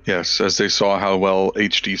 Yes, as they saw how well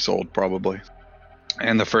HD sold, probably,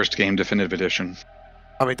 and the first game definitive edition.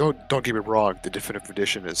 I mean, don't get me wrong. The definitive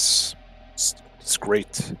edition is it's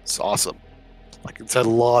great. It's awesome. Like it's had a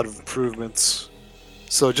lot of improvements.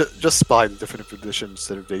 So just buy the definitive edition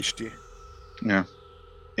instead of the HD. Yeah.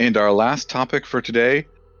 And our last topic for today,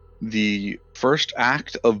 the first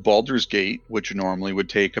act of Baldur's Gate, which normally would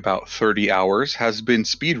take about 30 hours, has been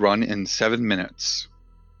speedrun in 7 minutes.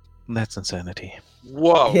 That's insanity.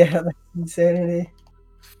 Whoa. Yeah, that's insanity.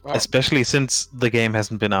 Wow. Especially since the game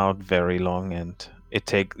hasn't been out very long, and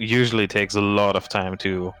it usually takes a lot of time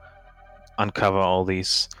to uncover all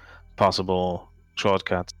these possible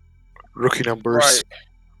shortcuts. Rookie numbers. Right.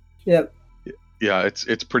 Yep. Yeah,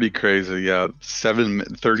 it's pretty crazy. Yeah,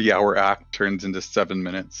 30-hour act turns into 7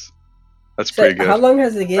 minutes. That's So pretty good. how long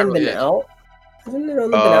has the game really been is. out? Hasn't it only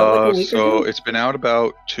been out like a week so or two? it's been out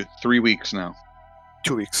about 3 weeks now.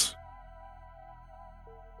 2 weeks.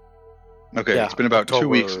 Okay, Yeah, it's been about 2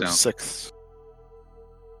 weeks October now. 6th.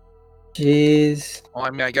 Jeez. Well, I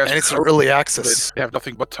mean, I guess And it's early access. they have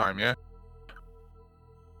nothing but time, yeah.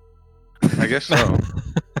 I guess so.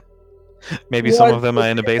 Maybe some What? of them are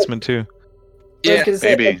in the basement too. I was Yeah. gonna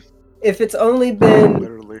say, Maybe. if it's only been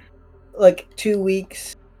Literally. like 2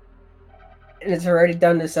 weeks and it's already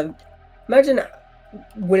done to 7, imagine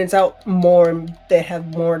when it's out more and they have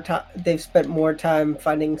more time, they've spent more time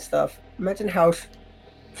finding stuff. Imagine how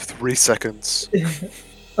 3 seconds.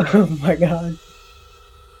 oh my god.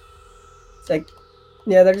 It's like,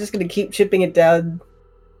 yeah, they're just gonna keep chipping it down.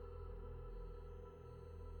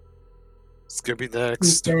 It's gonna be the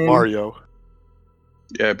next Insane. Mario.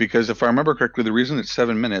 Yeah, because if I remember correctly, the reason it's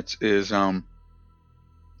 7 minutes is the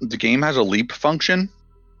game has a leap function.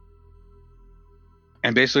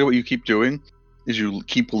 And basically what you keep doing is you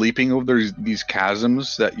keep leaping over these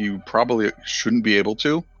chasms that you probably shouldn't be able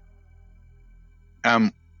to.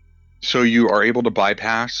 So you are able to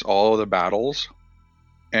bypass all of the battles,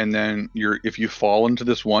 and then if you fall into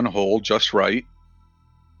this one hole just right,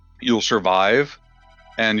 you'll survive,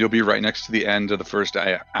 and you'll be right next to the end of the first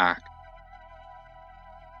act.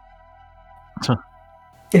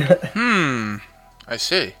 I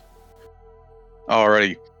see.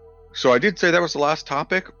 Alrighty. So I did say that was the last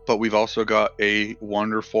topic, but we've also got a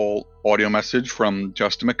wonderful audio message from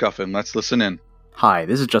Justin McGuffin. Let's listen in. Hi,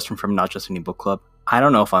 this is Justin from Not Just Any Book Club. I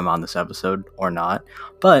don't know if I'm on this episode or not,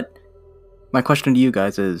 but my question to you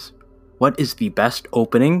guys is, what is the best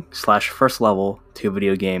opening / first level to a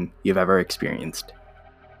video game you've ever experienced?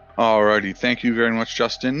 Alrighty. Thank you very much,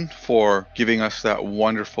 Justin, for giving us that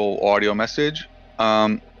wonderful audio message.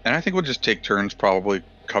 And I think we'll just take turns probably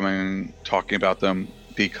coming and talking about them,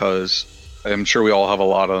 because I'm sure we all have a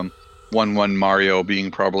lot of them. 1-1 Mario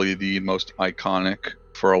being probably the most iconic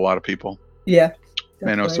for a lot of people. Yeah.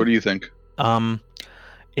 Manos, what do you think?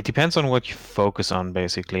 It depends on what you focus on,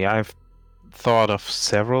 basically. I've thought of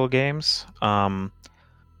several games.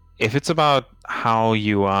 If it's about how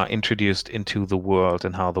you are introduced into the world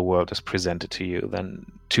and how the world is presented to you, then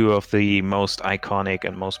two of the most iconic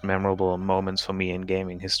and most memorable moments for me in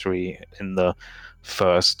gaming history in the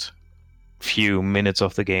first few minutes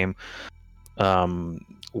of the game.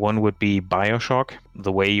 One would be BioShock,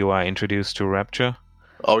 the way you are introduced to Rapture,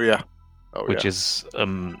 Oh yeah. which is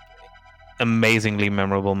amazingly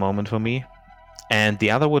memorable moment for me. And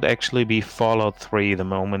the other would actually be Fallout 3, the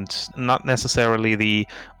moment, not necessarily the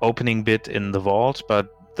opening bit in the vault,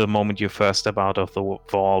 but the moment you first step out of the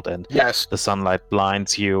vault and Yes. the sunlight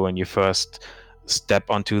blinds you and you first step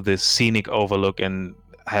onto this scenic overlook and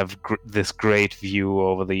have this great view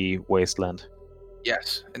over the wasteland.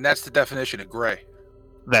 Yes. And that's the definition of gray.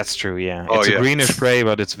 That's true, yeah. Oh, It's yeah. a greenish gray,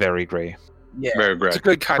 but it's very gray. Yeah. Very great. It's a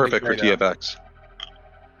good kind Perfect of for gray, though. TFX.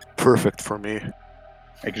 Perfect for me.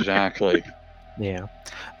 Exactly. Yeah.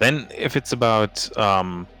 Then if it's about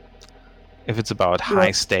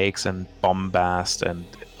high stakes and bombast and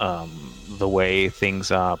the way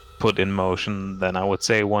things are put in motion, then I would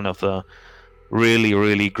say one of the really,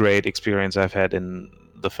 really great experience I've had in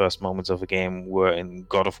the first moments of a game were in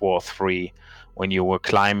God of War 3, when you were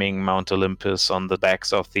climbing Mount Olympus on the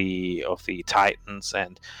backs of the Titans,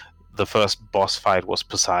 and the first boss fight was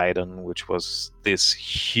Poseidon, which was this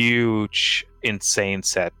huge, insane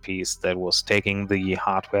set piece that was taking the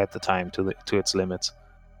hardware at the time to its limits.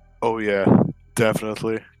 Oh yeah,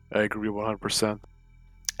 definitely. I agree 100%.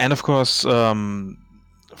 And of course,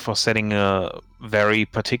 for setting a very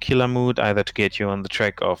particular mood, either to get you on the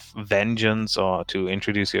track of vengeance or to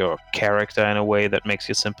introduce your character in a way that makes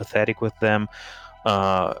you sympathetic with them.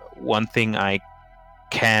 One thing I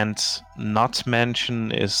can't not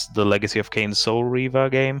mention is the Legacy of Kain Soul Reaver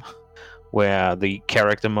game, where the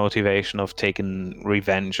character motivation of taking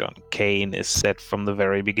revenge on Kain is set from the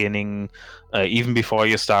very beginning, even before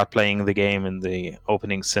you start playing the game in the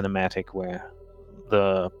opening cinematic, where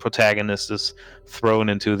the protagonist is thrown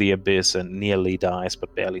into the abyss and nearly dies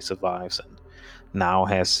but barely survives, and now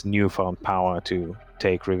has newfound power to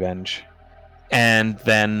take revenge. And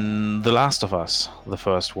then The Last of Us, the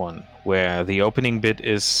first one, where the opening bit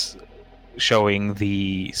is showing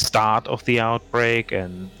the start of the outbreak,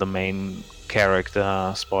 and the main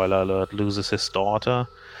character, spoiler alert, loses his daughter,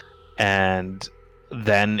 and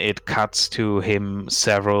then it cuts to him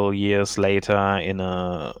several years later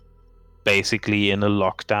basically in a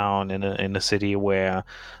lockdown in a city where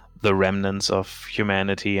the remnants of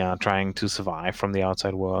humanity are trying to survive from the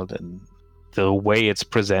outside world, and the way it's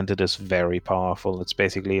presented is very powerful. It's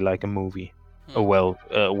basically like a movie, a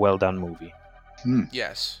well done movie.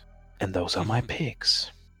 Yes. And those are my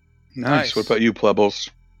picks. Nice. What about you, Plebbles?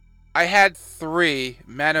 I had 3.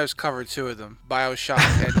 Manos covered 2 of them: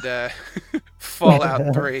 BioShock and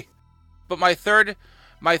Fallout 3. But my third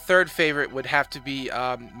favorite would have to be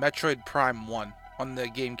Metroid Prime 1 on the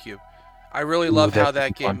GameCube. I really love how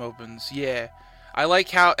that game opens. Yeah, I like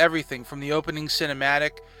how everything from the opening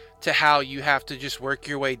cinematic to how you have to just work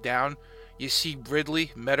your way down. You see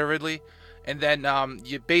Meta Ridley, and then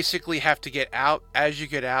you basically have to get out. As you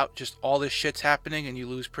get out, just all this shit's happening, and you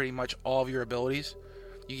lose pretty much all of your abilities.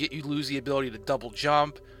 You lose the ability to double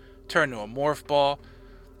jump, turn to a morph ball.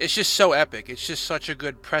 It's just so epic. It's just such a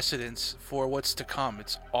good precedence for what's to come.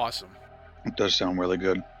 It's awesome. It does sound really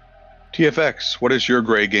good. TFX, what is your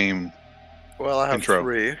gray game? Well, I have intro?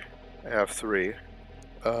 3.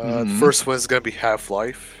 The first one's gonna be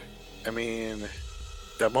Half-Life. I mean,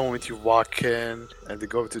 that moment you walk in and they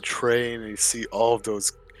go to the train and you see all of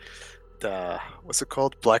those, what's it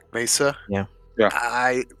called? Black Mesa? Yeah.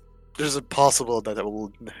 There's a possible that I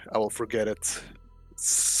will forget it. It's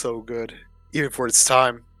so good, even for its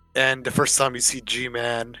time. And the first time you see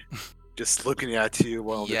G-Man just looking at you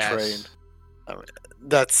while on the train, I mean,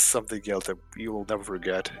 that's something else that you will never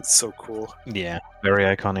forget. It's so cool. Yeah, very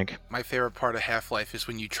iconic. My favorite part of Half-Life is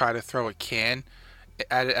when you try to throw a can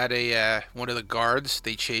at a one of the guards.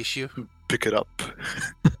 They chase you. Pick it up.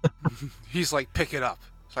 He's like, pick it up.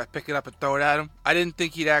 So I pick it up and throw it at him. I didn't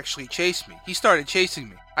think he'd actually chase me. He started chasing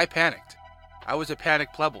me. I panicked. I was a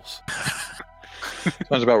panic Plebbles.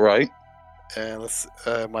 Sounds about right. And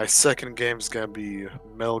my second game is gonna be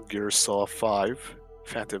Metal Gear Solid 5: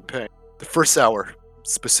 Phantom Pain. The first hour,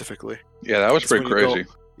 specifically. Yeah, that was pretty crazy.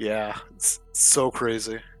 Yeah, it's so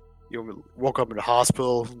crazy. You woke up in the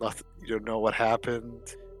hospital, you don't know what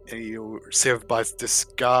happened, and you were saved by this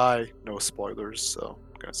guy. No spoilers, so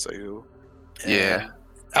I'm gonna say who. Yeah. And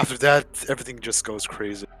after that, everything just goes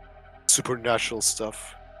crazy. Supernatural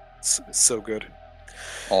stuff. It's so good.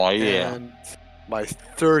 Oh, yeah. And my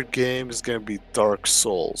third game is gonna be Dark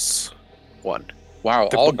Souls 1. Wow,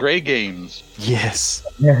 all gray games. Yes.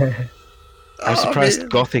 I'm surprised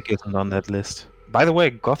Gothic isn't on that list. By the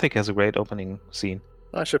way, Gothic has a great opening scene.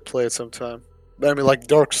 I should play it sometime. But I mean, like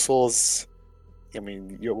Dark Souls, I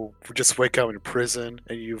mean, you just wake up in prison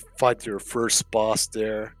and you fight your first boss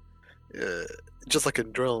there. Just like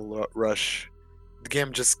an adrenaline rush. The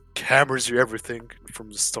game just hammers you everything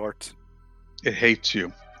from the start. It hates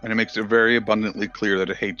you, and it makes it very abundantly clear that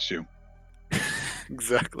it hates you.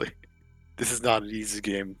 Exactly. This is not an easy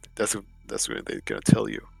game. That's what they're gonna tell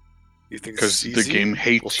you. You think because it's easy? The game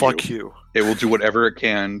hates well, fuck you. It will do whatever it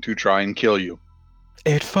can to try and kill you.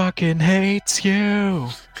 It fucking hates you.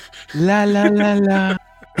 La la la la.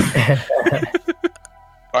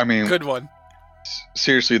 I mean, Good one.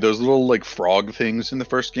 Seriously, those little like frog things in the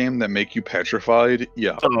first game that make you petrified.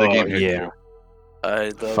 Yeah, the game hates you.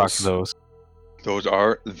 Fuck those. Those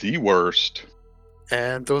are the worst.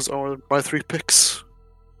 And those are my 3 picks.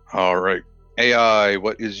 All right, AI,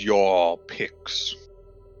 what is your picks?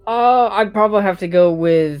 I'd probably have to go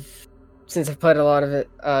with, since I've played a lot of it,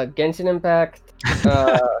 Genshin Impact.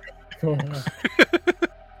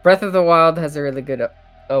 Breath of the Wild has a really good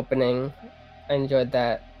opening. I enjoyed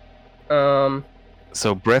that.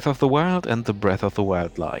 So Breath of the Wild and the Breath of the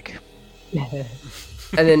Wild like.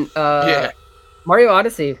 And then Mario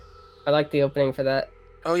Odyssey. I like the opening for that.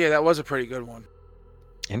 Oh yeah, that was a pretty good one.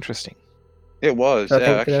 Interesting. It was. So I Yeah,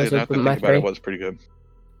 think actually, those now would that be I my think about it, it three. was pretty good.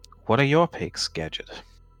 What are your picks, Gadget?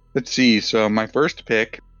 Let's see. So my first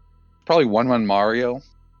pick, probably One Mario.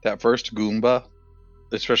 That first Goomba,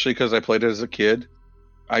 especially because I played it as a kid.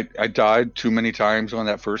 I died too many times on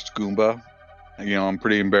that first Goomba. You know, I'm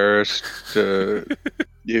pretty embarrassed to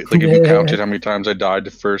if you counted how many times I died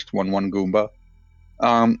to first one Goomba.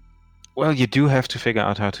 Well, you do have to figure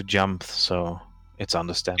out how to jump, so it's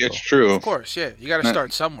understandable. It's true. Of course, yeah. You got to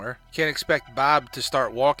start somewhere. You can't expect Bob to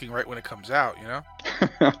start walking right when it comes out, you know?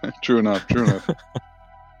 True enough.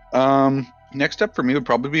 Next up for me would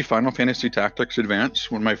probably be Final Fantasy Tactics Advance,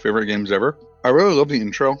 one of my favorite games ever. I really love the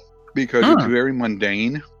intro because it's very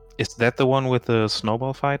mundane. Is that the one with the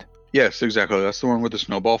snowball fight? Yes, exactly. That's the one with the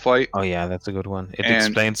snowball fight. Oh yeah, that's a good one. It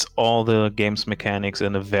explains all the game's mechanics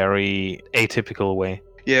in a very atypical way.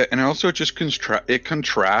 Yeah, and also just it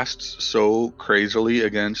contrasts so crazily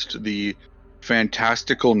against the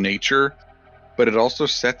fantastical nature, but it also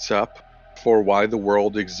sets up for why the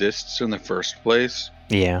world exists in the first place.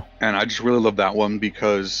 Yeah. And I just really love that one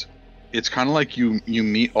because it's kind of like you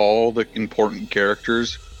meet all the important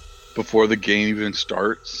characters before the game even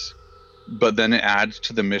starts, but then it adds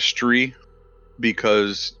to the mystery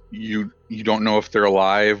because you don't know if they're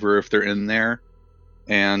alive or if they're in there,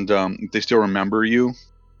 and they still remember you.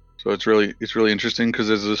 So it's really interesting because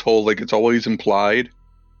there's this whole, like, it's always implied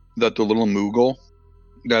that the little Moogle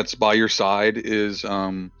that's by your side is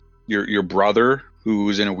your brother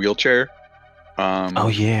who's in a wheelchair. Oh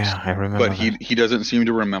yeah, I remember. But he doesn't seem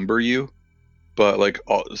to remember you, but like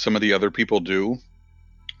some of the other people do.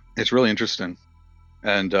 It's really interesting,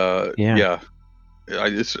 and yeah, I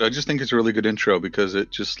just think it's a really good intro because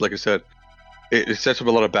it just, like I said, it sets up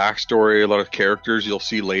a lot of backstory, a lot of characters you'll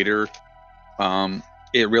see later.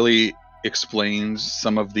 It really explains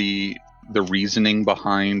some of the reasoning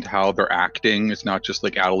behind how they're acting. It's not just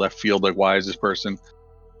like out of left field, like, why is this person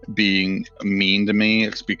being mean to me?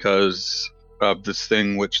 It's because of this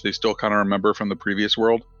thing which they still kind of remember from the previous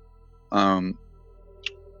world.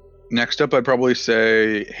 Next up, I'd probably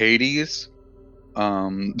say Hades,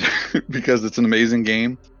 because it's an amazing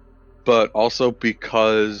game, but also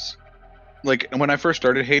because, like, when I first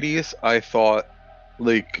started Hades, I thought,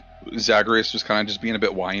 like, Zagreus was kind of just being a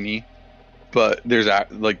bit whiny, but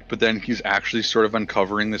but then he's actually sort of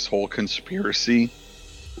uncovering this whole conspiracy,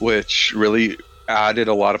 which really added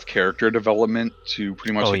a lot of character development to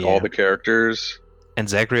pretty much all the characters. And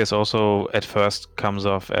Zagreus also at first comes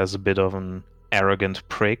off as a bit of an arrogant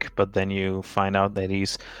prick, but then you find out that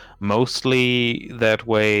he's mostly that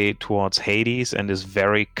way towards Hades and is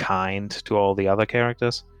very kind to all the other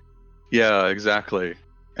characters. Yeah, exactly.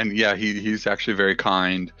 And yeah, he's actually very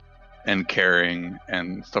kind and caring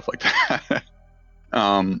and stuff like that.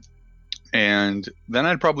 And then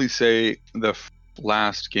I'd probably say the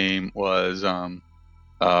last game was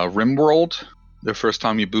RimWorld. The first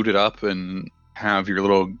time you boot it up and have your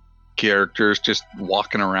little characters just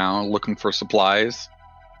walking around looking for supplies.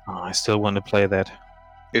 Oh, I still want to play that.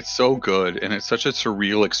 It's so good, and it's such a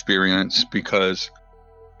surreal experience because,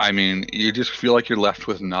 I mean, you just feel like you're left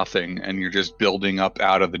with nothing and you're just building up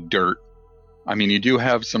out of the dirt. I mean, you do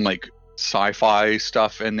have some like sci-fi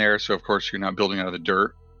stuff in there, so of course you're not building out of the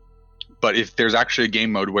dirt. But if there's actually a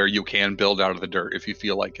game mode where you can build out of the dirt if you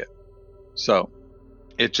feel like it. So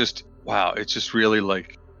it just, wow, it's just really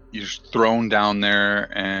like you're just thrown down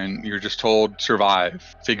there and you're just told survive,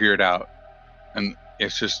 figure it out. And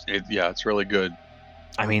it's just, it's really good.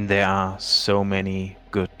 I mean, there are so many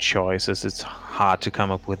good choices. It's hard to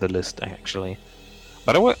come up with a list, actually.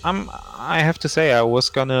 But I have to say, I was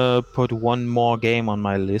gonna put one more game on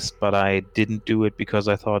my list, but I didn't do it because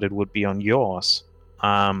I thought it would be on yours.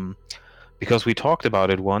 Because we talked about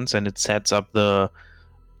it once, and it sets up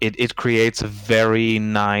it creates a very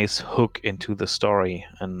nice hook into the story,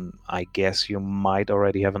 and I guess you might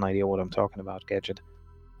already have an idea what I'm talking about, Gadget.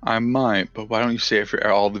 I might, but why don't you say it for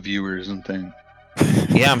all the viewers and things?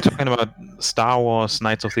 Yeah, I'm talking about Star Wars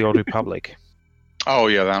Knights of the Old Republic. Oh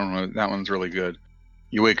yeah, that one's really good.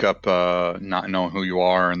 You wake up not knowing who you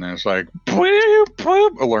are, and then it's like boop,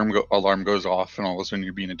 boop, alarm goes off, and all of a sudden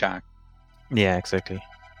you're being attacked. Yeah, exactly.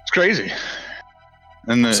 It's crazy,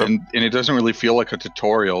 and it doesn't really feel like a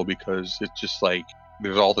tutorial because it's just like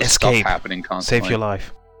there's all this stuff happening constantly. Save your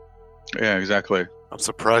life. Yeah, exactly. I'm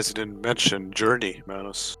surprised you didn't mention Journey,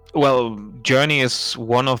 Manus. Well, Journey is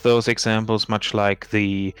one of those examples, much like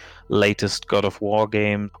the latest God of War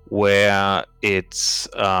game, where it's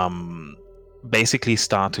basically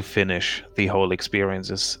start to finish, the whole experience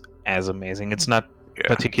is as amazing. It's not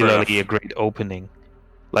particularly a great opening.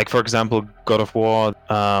 Like, for example, God of War,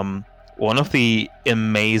 One of the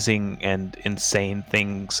amazing and insane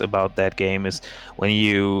things about that game is when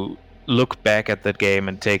you look back at that game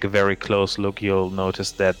and take a very close look, you'll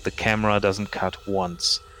notice that the camera doesn't cut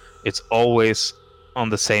once. It's always on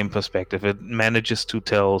the same perspective. It manages to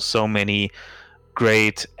tell so many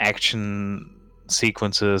great action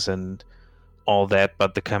sequences and all that,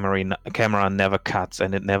 but the camera never cuts,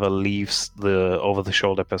 and it never leaves the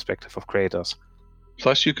over-the-shoulder perspective of Kratos.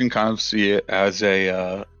 Plus, you can kind of see it as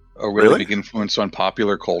a really big influence on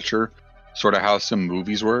popular culture, sort of how some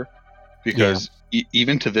movies were, because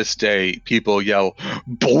even to this day, people yell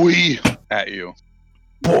 "boy" at you.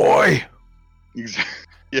 Boy!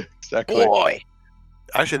 Yeah, exactly. Boy.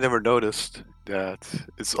 I actually never noticed that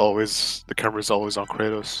the camera's always on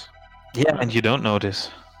Kratos. Yeah, and you don't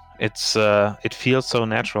notice. It feels so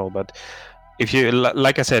natural, but if you,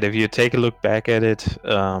 like I said, if you take a look back at it,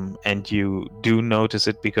 and you do notice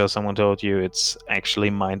it because someone told you, it's actually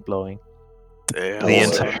mind-blowing. Damn. The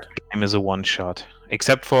entire game is a one-shot,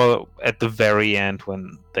 except for at the very end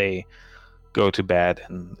when they go to bed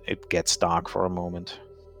and it gets dark for a moment.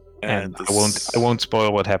 And I won't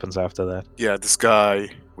spoil what happens after that. Yeah, this guy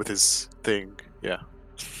with his thing. Yeah.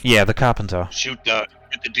 Yeah, the carpenter. Shoot the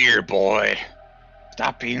deer, boy.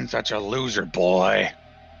 Stop being such a loser, boy.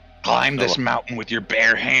 Climb this mountain with your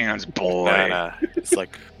bare hands, boy. Nah. It's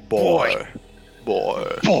like boy.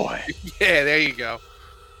 Boy. Yeah, there you go.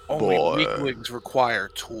 Only Boy. weaklings require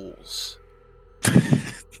tools.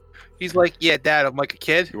 He's like, yeah, Dad, I'm like a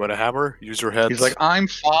kid. You want a hammer? Use your head. He's like, I'm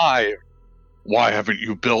 5. Why haven't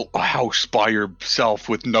you built a house by yourself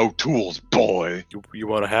with no tools, boy? You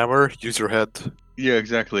want a hammer? Use your head. Yeah,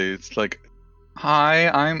 exactly. It's like, hi,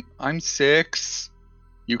 I'm 6.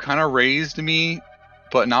 You kind of raised me,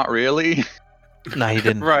 but not really. No, he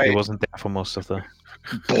didn't. Right. He wasn't there for most of the...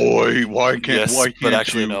 Boy, why can't but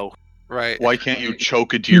actually you, no. Right. Why can't you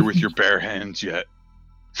choke a deer with your bare hands yet?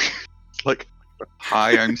 Like,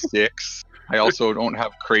 hi, I'm 6. I also don't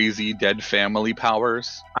have crazy dead family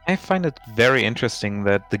powers. I find it very interesting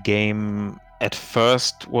that the game at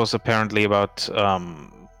first was apparently about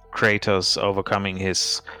Kratos overcoming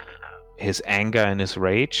his anger and his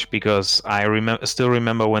rage, because I still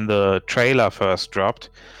remember when the trailer first dropped,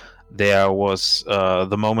 there was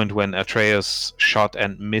the moment when Atreus shot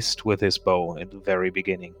and missed with his bow at the very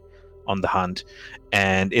beginning on the hunt.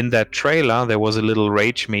 And in that trailer, there was a little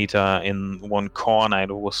rage meter in one corner, and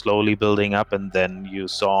it was slowly building up, and then you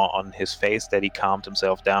saw on his face that he calmed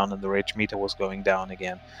himself down and the rage meter was going down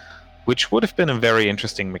again, which would have been a very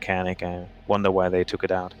interesting mechanic. I wonder why they took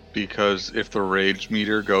it out. Because if the rage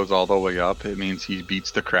meter goes all the way up, it means he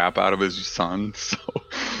beats the crap out of his son. So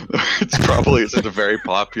it's probably a very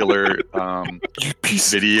popular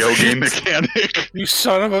video game mechanic. You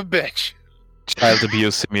son of a bitch. Child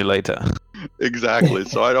abuse simulator. Exactly.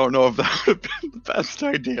 So I don't know if that would have been the best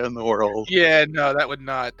idea in the world. Yeah, no, that would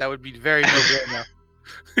not. That would be very no-brainer.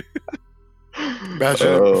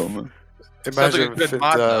 Imagine Sounds like a if good it,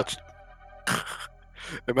 mod,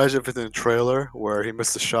 imagine if it's in a trailer where he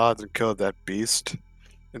missed a shot and killed that beast.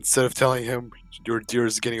 Instead of telling him your deer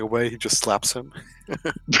is getting away, he just slaps him.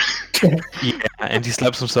 Yeah, and he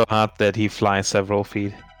slaps him so hard that he flies several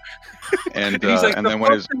feet. And He's like, and the then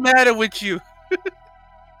when fuck's the matter with you?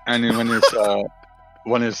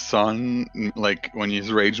 when his son, like when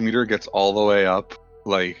his rage meter gets all the way up,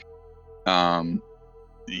 like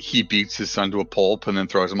he beats his son to a pulp and then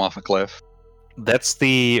throws him off a cliff. That's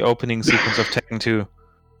the opening sequence of Tekken 2.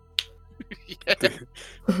 Yeah.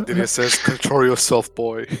 Then he says, "Control yourself,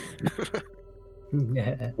 boy."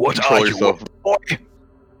 What Control are you, yourself. boy?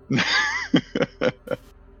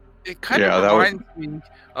 It kind Yeah, of that would- reminds me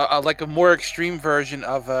like a more extreme version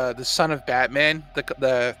of the Son of Batman,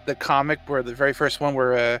 the comic where the very first one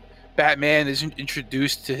where Batman is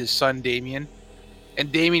introduced to his son Damian,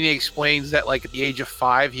 and Damian explains that like at the age of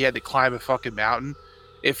 5 he had to climb a fucking mountain.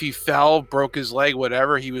 If he fell, broke his leg,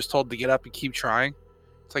 whatever, he was told to get up and keep trying.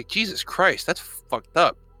 It's like, Jesus Christ, that's fucked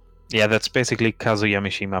up. Yeah, that's basically Kazuya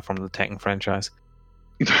Mishima from the Tekken franchise.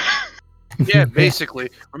 Yeah,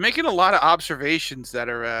 basically, we're making a lot of observations that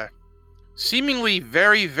are seemingly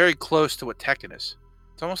very, very close to what Tekken is.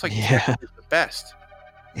 It's almost like Yeah. Tekken is the best.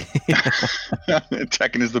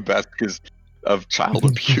 Tekken is the best because of child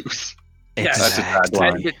abuse. Yes. That's a Exactly.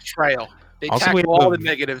 tagline. And betrayal. They Also, we tackle all have- the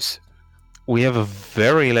negatives. We have a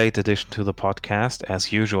very late addition to the podcast,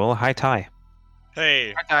 as usual. Hi, Ty.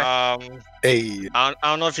 Hey, Okay. Hey, I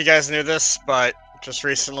don't know if you guys knew this, but just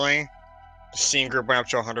recently, the Steam group went up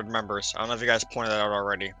to 100 members. I don't know if you guys pointed that out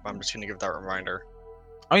already, but I'm just going to give that reminder.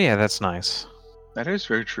 Oh yeah, that's nice. That is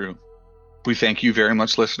very true. We thank you very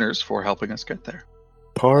much, listeners, for helping us get there.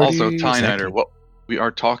 party. Also, Ty Exactly. Nighter, what we are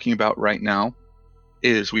talking about right now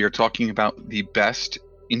is we are talking about the best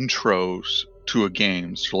intros to a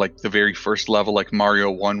game. So like the very first level, like Mario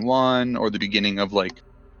 1-1, or the beginning of like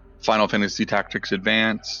Final Fantasy Tactics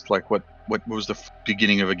Advance. Like what was the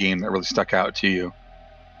beginning of a game that really stuck out to you?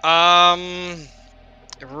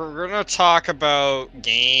 If we're gonna talk about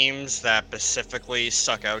games that specifically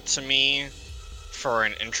stuck out to me for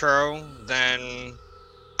an intro, then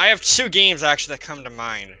I have two games actually that come to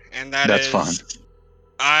mind, and that's fine.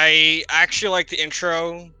 I actually like the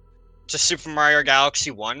intro to Super Mario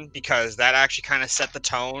Galaxy 1 because that actually kind of set the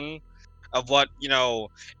tone of what,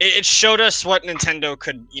 it showed us what Nintendo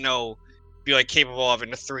could, be like capable of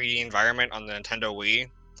in a 3D environment on the Nintendo Wii.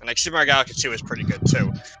 And like Super Mario Galaxy 2 is pretty good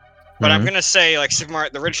too. But I'm gonna say like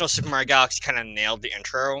the original Super Mario Galaxy kind of nailed the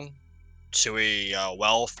intro to a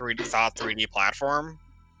well 3D platform.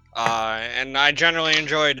 And I generally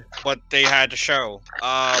enjoyed what they had to show.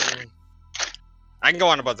 I can go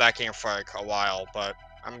on about that game for like a while, but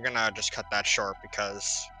I'm gonna just cut that short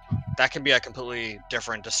because that can be a completely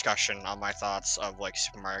different discussion on my thoughts of like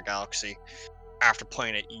Super Mario Galaxy after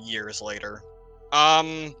playing it years later.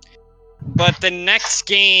 But the next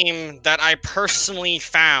game that I personally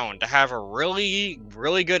found to have a really,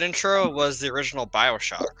 really good intro was the original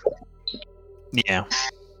BioShock. Yeah.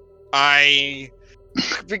 But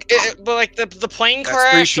like the plane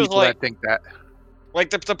crash was like, I think that. Like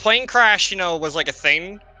the plane crash, was like a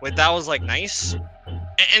thing. Like that was like nice,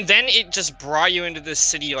 and then it just brought you into this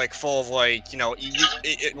city like full of like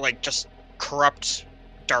like just corrupt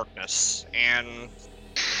darkness, and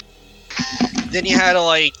then you had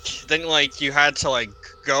to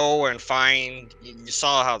go and find. You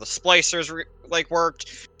saw how the splicers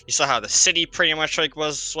worked. You saw how the city pretty much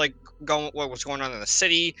was what was going on in the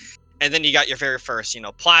city. And then you got your very first,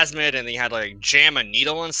 plasmid, and then you had to jam a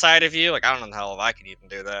needle inside of you. Like, I don't know the hell if I can even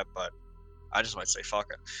do that, but I just might say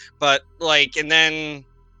fuck it. But and then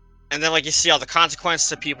you see all the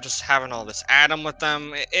consequences of people just having all this atom with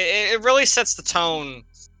them. It really sets the tone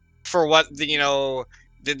for what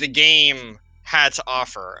the game had to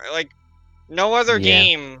offer. Like, no other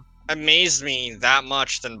game amazed me that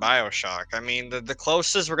much than BioShock. I mean, the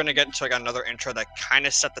closest we're gonna get to another intro that kind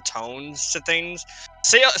of set the tones to things.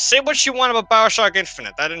 Say what you want about BioShock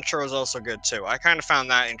Infinite. That intro is also good too. I kind of found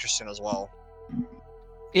that interesting as well.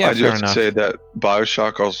 Yeah, I just say that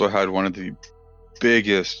BioShock also had one of the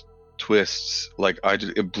biggest twists. Like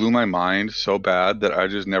it blew my mind so bad that I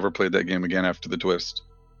just never played that game again after the twist.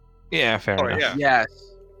 Yeah, fair enough. Yeah.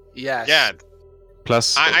 Yes. Yeah.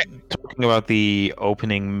 Plus, talking about the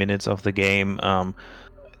opening minutes of the game,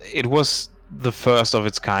 it was the first of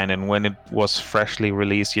its kind, and when it was freshly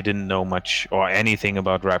released, you didn't know much or anything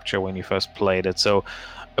about Rapture when you first played it. So,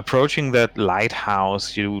 approaching that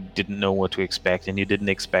lighthouse, you didn't know what to expect, and you didn't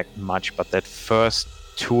expect much. But that first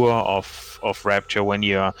tour of Rapture, when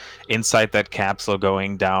you're inside that capsule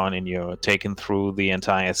going down and you're taken through the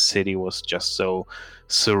entire city, was just so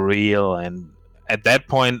surreal. And at that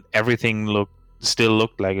point, everything still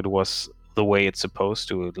looked like it was the way it's supposed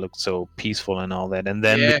to. It looked so peaceful and all that. And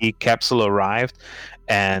then the capsule arrived,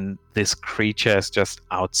 and this creature is just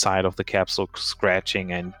outside of the capsule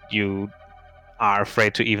scratching, and you are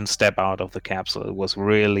afraid to even step out of the capsule. It was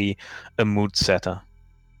really a mood setter.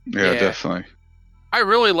 Yeah, definitely. I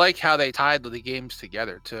really like how they tied the games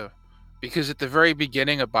together too, because at the very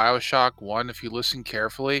beginning of BioShock 1, if you listen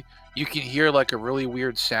carefully, you can hear like a really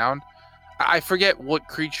weird sound. I forget what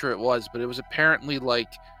creature it was, but it was apparently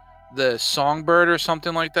like the songbird or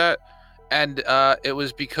something like that. And it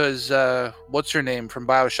was because what's her name from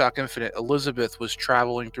BioShock Infinite, Elizabeth, was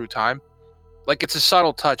traveling through time. Like, it's a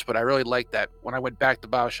subtle touch, but I really like that. When I went back to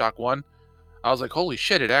BioShock 1, I was like, holy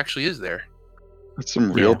shit, it actually is there. That's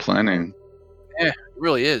some real planning. Yeah, it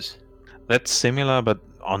really is. That's similar, but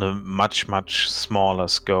on a much, much smaller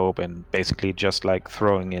scope, and basically just like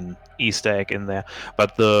throwing in Easter egg in there.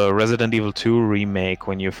 But the Resident Evil 2 remake,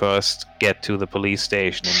 when you first get to the police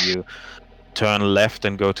station and you turn left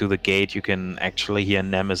and go to the gate, you can actually hear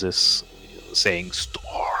Nemesis saying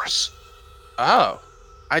 "stores." Oh,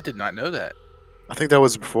 I did not know that. I think that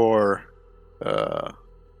was before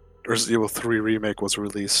Resident Evil 3 remake was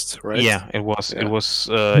released, right? Yeah, it was. Yeah. It was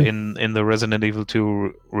in the Resident Evil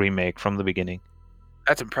 2 remake from the beginning.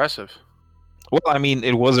 That's impressive. Well, I mean,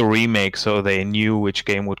 it was a remake, so they knew which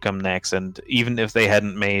game would come next, and even if they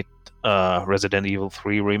hadn't made Resident Evil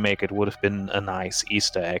 3 remake, it would have been a nice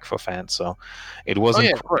Easter egg for fans. So it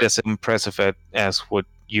wasn't quite as impressive as what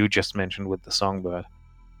you just mentioned with the Songbird.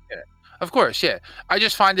 Yeah, of course, yeah. I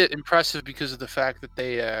just find it impressive because of the fact that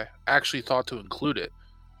they actually thought to include it.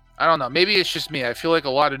 I don't know. Maybe it's just me. I feel like a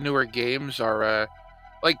lot of newer games are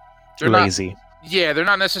they're lazy. Yeah, they're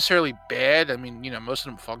not necessarily bad. I mean, most of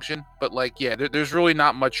them function, but like, yeah, there's really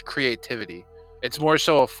not much creativity. It's more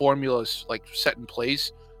so a formula like set in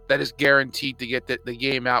place that is guaranteed to get the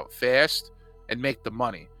game out fast and make the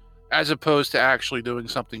money, as opposed to actually doing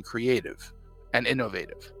something creative and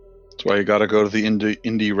innovative. That's why you got to go to the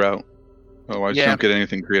indie route. Otherwise, you don't get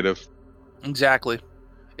anything creative. Exactly.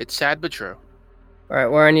 It's sad but true. All right,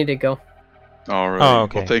 where I need to go. All right. Oh,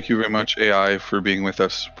 okay. Well, thank you very much, AI, for being with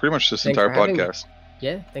us pretty much this Thanks entire for having me. podcast.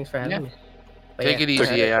 Yeah, thanks for having me. But Take yeah, it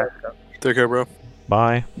easy, AI. Take care, bro.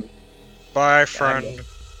 Bye. Bye, friend.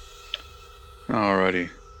 Alrighty.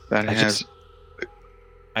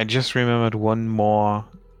 I just remembered one more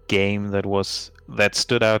game that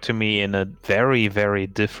stood out to me in a very, very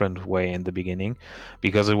different way in the beginning,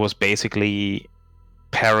 because it was basically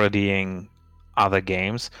parodying other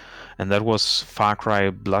games, and that was Far Cry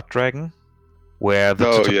Blood Dragon, where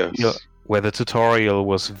the tutorial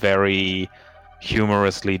was very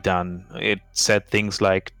humorously done. It said things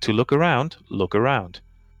like, to look around, look around.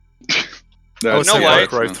 I would know say what?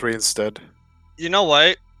 Far Cry 3 instead. You know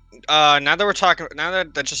what? Now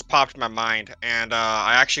that just popped in my mind, and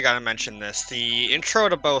I actually got to mention this. The intro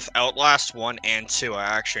to both Outlast 1 and 2 I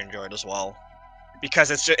actually enjoyed as well. Because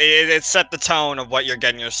it set the tone of what you're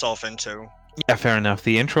getting yourself into. Yeah, fair enough.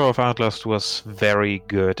 The intro of Outlast was very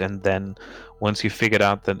good, and then once you figured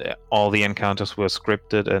out that all the encounters were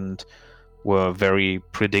scripted and were very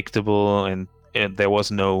predictable, and there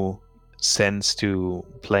was no sense to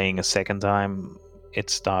playing a second time,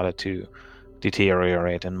 it started to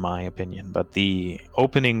deteriorate, in my opinion. But the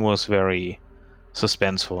opening was very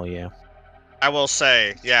suspenseful, yeah. I will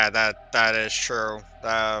say, yeah, that is true.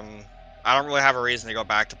 I don't really have a reason to go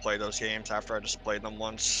back to play those games after I just played them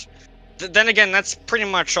once. Then again, that's pretty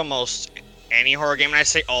much almost any horror game, and I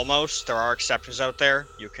say almost. There are exceptions out there.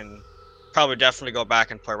 You can probably definitely go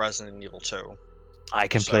back and play Resident Evil 2. I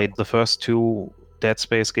can play the first 2 Dead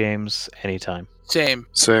Space games anytime. Same.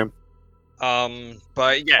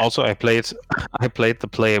 But yeah. Also, I played the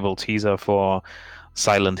playable teaser for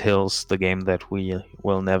Silent Hills, the game that we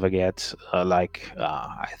will never get, I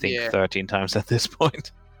think 13 times at this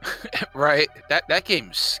point. Right. That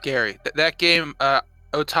game's scary. That game,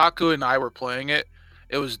 Otaku and I were playing it.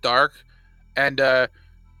 It was dark, and I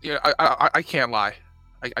can't lie.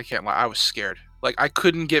 I can't lie. I was scared. Like, I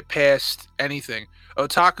couldn't get past anything.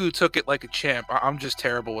 Otaku took it like a champ. I'm just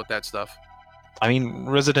terrible with that stuff. I mean,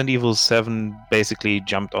 Resident Evil 7 basically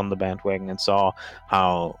jumped on the bandwagon and saw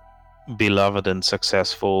how beloved and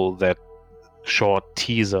successful that short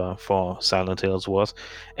teaser for Silent Hills was,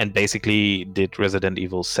 and basically did Resident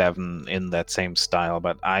Evil 7 in that same style.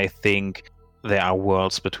 But I think there are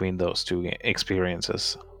worlds between those two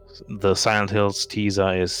experiences. The Silent Hills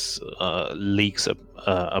teaser is leagues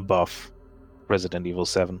above Resident Evil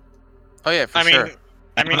 7. Oh yeah, for sure.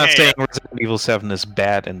 I'm not saying Resident Evil 7 is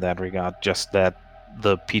bad in that regard, just that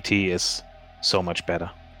the PT is so much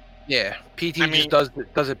better. Yeah, PT just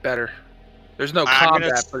does it better. There's no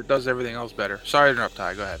combat, but it does everything else better. Sorry to interrupt,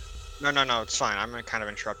 Ty. Go ahead. No, it's fine. I'm kind of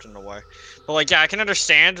interrupting in a way. But I can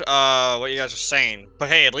understand what you guys are saying. But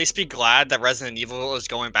hey, at least be glad that Resident Evil is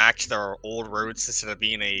going back to their old roots instead of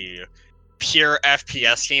being a pure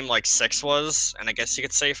FPS game like 6 was. And I guess you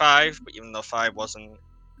could say 5, but even though 5 wasn't,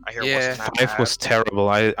 I hear wasn't that 5 bad. was terrible.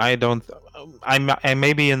 I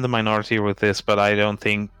may be in the minority with this, but I don't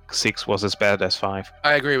think 6 was as bad as 5.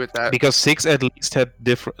 I agree with that. Because 6 at least had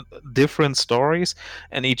different stories,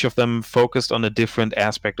 and each of them focused on a different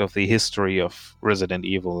aspect of the history of Resident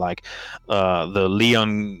Evil. Like, the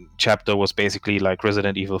Leon chapter was basically like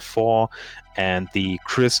Resident Evil 4, and the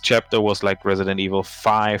Chris chapter was like Resident Evil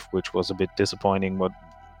 5, which was a bit disappointing, but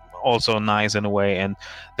also nice in a way. And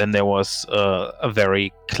then there was a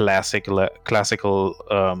very classical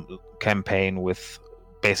campaign with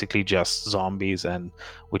basically just zombies, and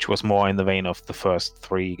which was more in the vein of the first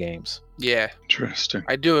 3 games. Yeah. Interesting.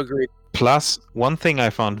 I do agree. Plus, one thing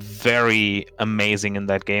I found very amazing in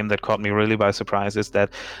that game that caught me really by surprise is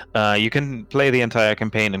that you can play the entire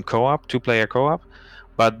campaign in co-op, 2-player co-op,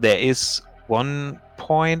 but there is one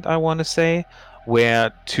point, I want to say,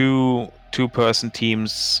 where two-person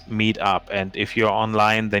teams meet up, and if you're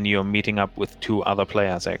online, then you're meeting up with 2 other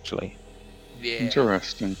players, actually. Yeah.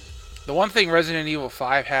 Interesting. The one thing Resident Evil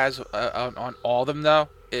 5 has on all of them, though,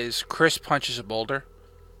 is Chris punches a boulder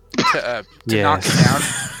to knock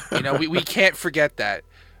it down. We can't forget that.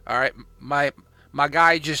 All right, my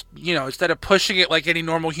guy just, instead of pushing it like any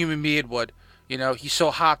normal human being would, he's so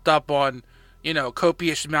hopped up on,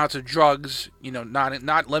 copious amounts of drugs,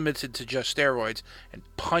 not limited to just steroids, and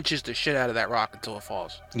punches the shit out of that rock until it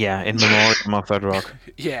falls. Yeah, in memoriam of that rock.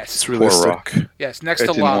 Yes. It's realistic. Poor rock. Yes, next It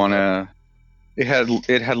to didn't lava. want to. It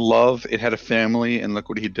had love. It had a family, and look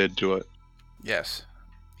what he did to it. Yes.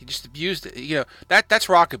 He just abused it. You know, that's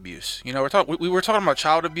rock abuse. You know, we were talking about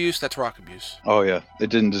child abuse. That's rock abuse. Oh yeah, it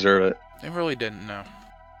didn't deserve it. It really didn't. No.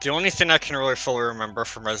 The only thing I can really fully remember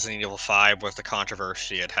from Resident Evil 5 was the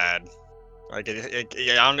controversy it had. Like,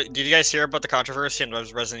 did you guys hear about the controversy in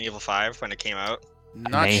Resident Evil 5 when it came out?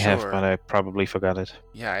 Not May sure. have, but I probably forgot it.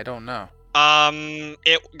 Yeah, I don't know.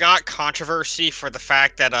 It got controversy for the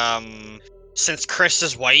fact that since Chris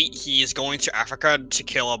is white, he is going to Africa to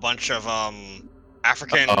kill a bunch of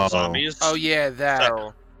African zombies. Oh yeah, that.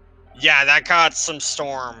 So, yeah, that got some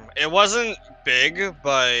storm. It wasn't big,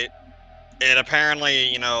 but it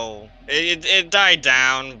apparently, you know, it died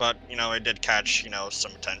down, but you know, it did catch, you know,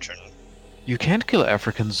 some attention. You can't kill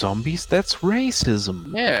African zombies. That's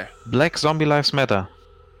racism. Yeah. Black zombie lives matter.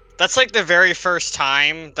 That's like the very first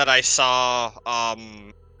time that I saw,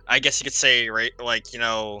 I guess you could say, right, like, you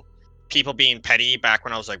know, people being petty back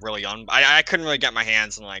when I was like really young. I couldn't really get my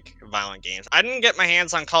hands on like violent games. I didn't get my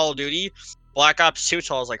hands on Call of Duty, Black Ops 2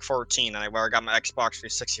 till I was like 14, and I got my Xbox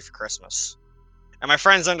 360 for Christmas. And my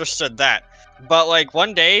friends understood that. But like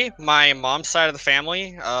one day, my mom's side of the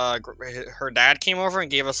family, her dad came over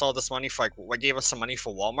and gave us all this money for gave us some money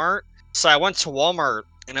for Walmart. So I went to Walmart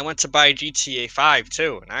and I went to buy GTA 5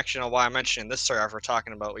 too. And I actually know why I'm mentioning this story after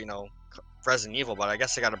talking about, you know, Resident Evil, but I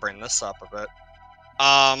guess I got to bring this up a bit.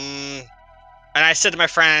 And I said to my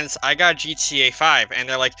friends, I got GTA 5, and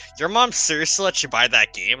they're like, your mom seriously let you buy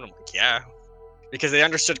that game? And I'm like, yeah. Because they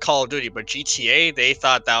understood Call of Duty, but GTA, they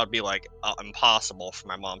thought that would be like impossible for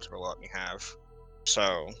my mom to let me have.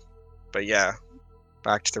 So, but yeah,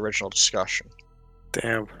 back to the original discussion.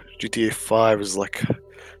 Damn, GTA 5 is like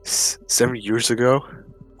 7 years ago.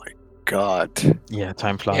 My God. Yeah,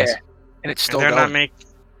 time flies. Yeah. And it's still they're going. not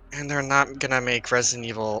gonna make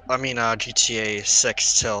GTA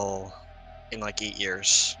 6 till in like 8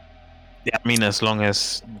 years. Yeah, I mean, as long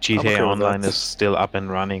as GTA okay with Online that. is still up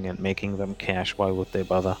and running and making them cash, why would they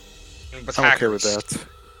bother? With I'm okay with hackers, that.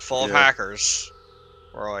 full of Yeah. hackers,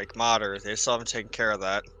 or like modders, they still haven't taken care of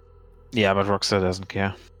that. Yeah, but Rockstar doesn't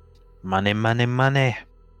care. Money, money, money.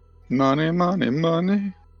 Money, money,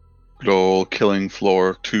 money. Good old Killing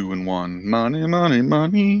Floor 2 and 1. Money, money,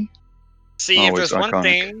 money. See, if Always there's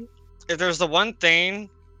iconic. the one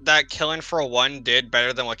thing that Killing Floor 1 did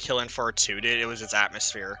better than what Killing Floor 2 did, it was its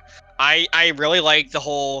atmosphere. I really liked the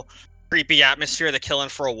whole creepy atmosphere that Killing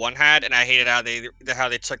Floor 1 had, and I hated how they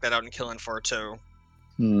took that out in Killing Floor 2.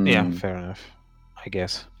 Yeah, fair enough. I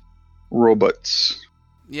guess. Robots.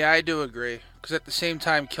 Yeah, I do agree. Because at the same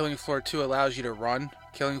time, Killing Floor 2 allows you to run.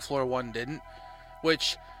 Killing Floor 1 didn't.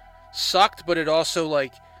 Which sucked, but it also,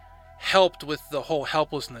 like, helped with the whole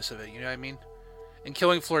helplessness of it, you know what I mean? In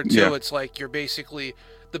Killing Floor 2, Yeah. it's like you're basically...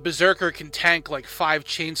 The Berserker can tank, like, 5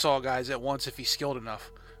 chainsaw guys at once if he's skilled enough.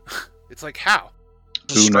 It's like, how?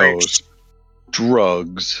 Who knows?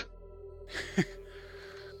 Drugs.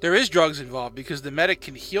 There is drugs involved because the medic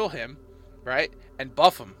can heal him, right? And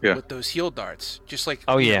buff him Yeah. with those heal darts. Just like...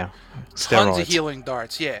 Oh, you know, yeah. Tons of Steroids. healing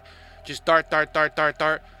darts, yeah. Just dart.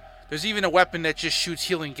 There's even a weapon that just shoots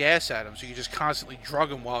healing gas at him, so you just constantly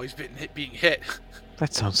drug him while he's being hit.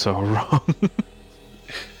 That sounds so wrong.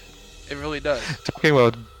 It really does. Talking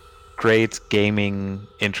about great gaming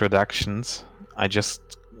introductions,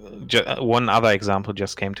 one other example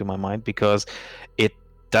just came to my mind because it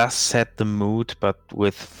does set the mood, but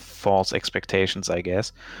with false expectations, I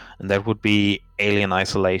guess. And that would be Alien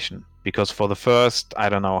Isolation. Because for the first, I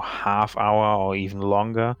don't know, half hour or even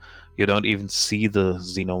longer, you don't even see the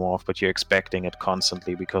xenomorph, but you're expecting it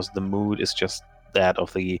constantly because the mood is just that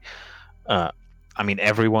of the... I mean,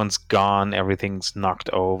 everyone's gone, everything's knocked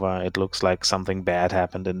over, it looks like something bad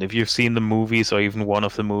happened. And if you've seen the movies or even one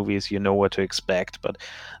of the movies, you know what to expect, but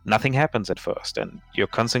nothing happens at first. And you're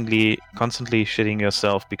constantly shitting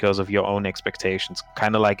yourself because of your own expectations,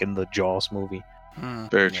 kind of like in the Jaws movie.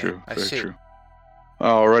 Very Yeah, true. I Very see. true.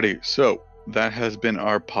 Alrighty, so that has been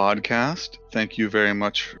our podcast. Thank you very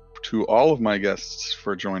much to all of my guests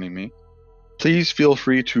for joining me. Please feel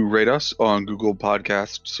free to rate us on Google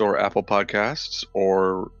Podcasts or Apple Podcasts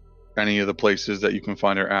or any of the places that you can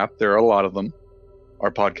find our app. There are a lot of them,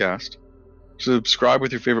 our podcast. Subscribe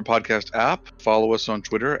with your favorite podcast app. Follow us on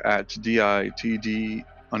Twitter at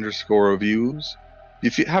DITD_reviews.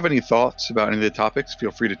 If you have any thoughts about any of the topics,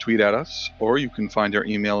 feel free to tweet at us, or you can find our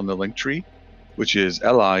email in the link tree, which is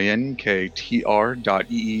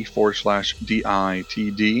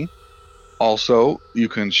linktr.ee/DITD. Also, you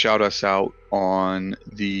can shout us out on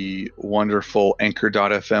the wonderful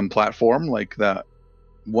Anchor.fm platform, like that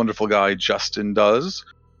wonderful guy Justin does,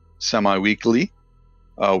 semi-weekly.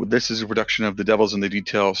 This is a production of the Devils in the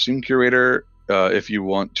Detail Stream Curator. If you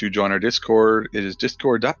want to join our Discord, it is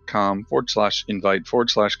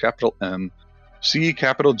discord.com/invite/M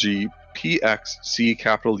CGPXCU.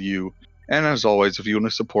 And as always, if you want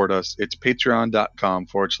to support us, it's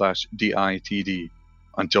patreon.com/DITD.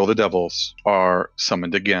 Until the devils are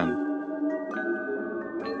summoned again.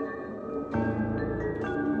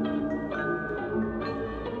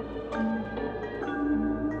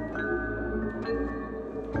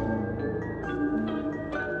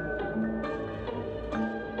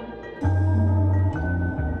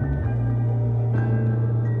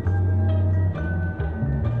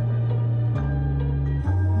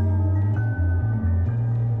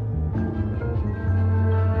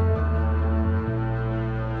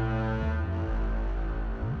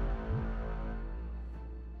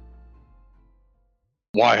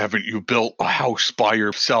 Why haven't you built a house by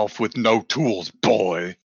yourself with no tools, boy?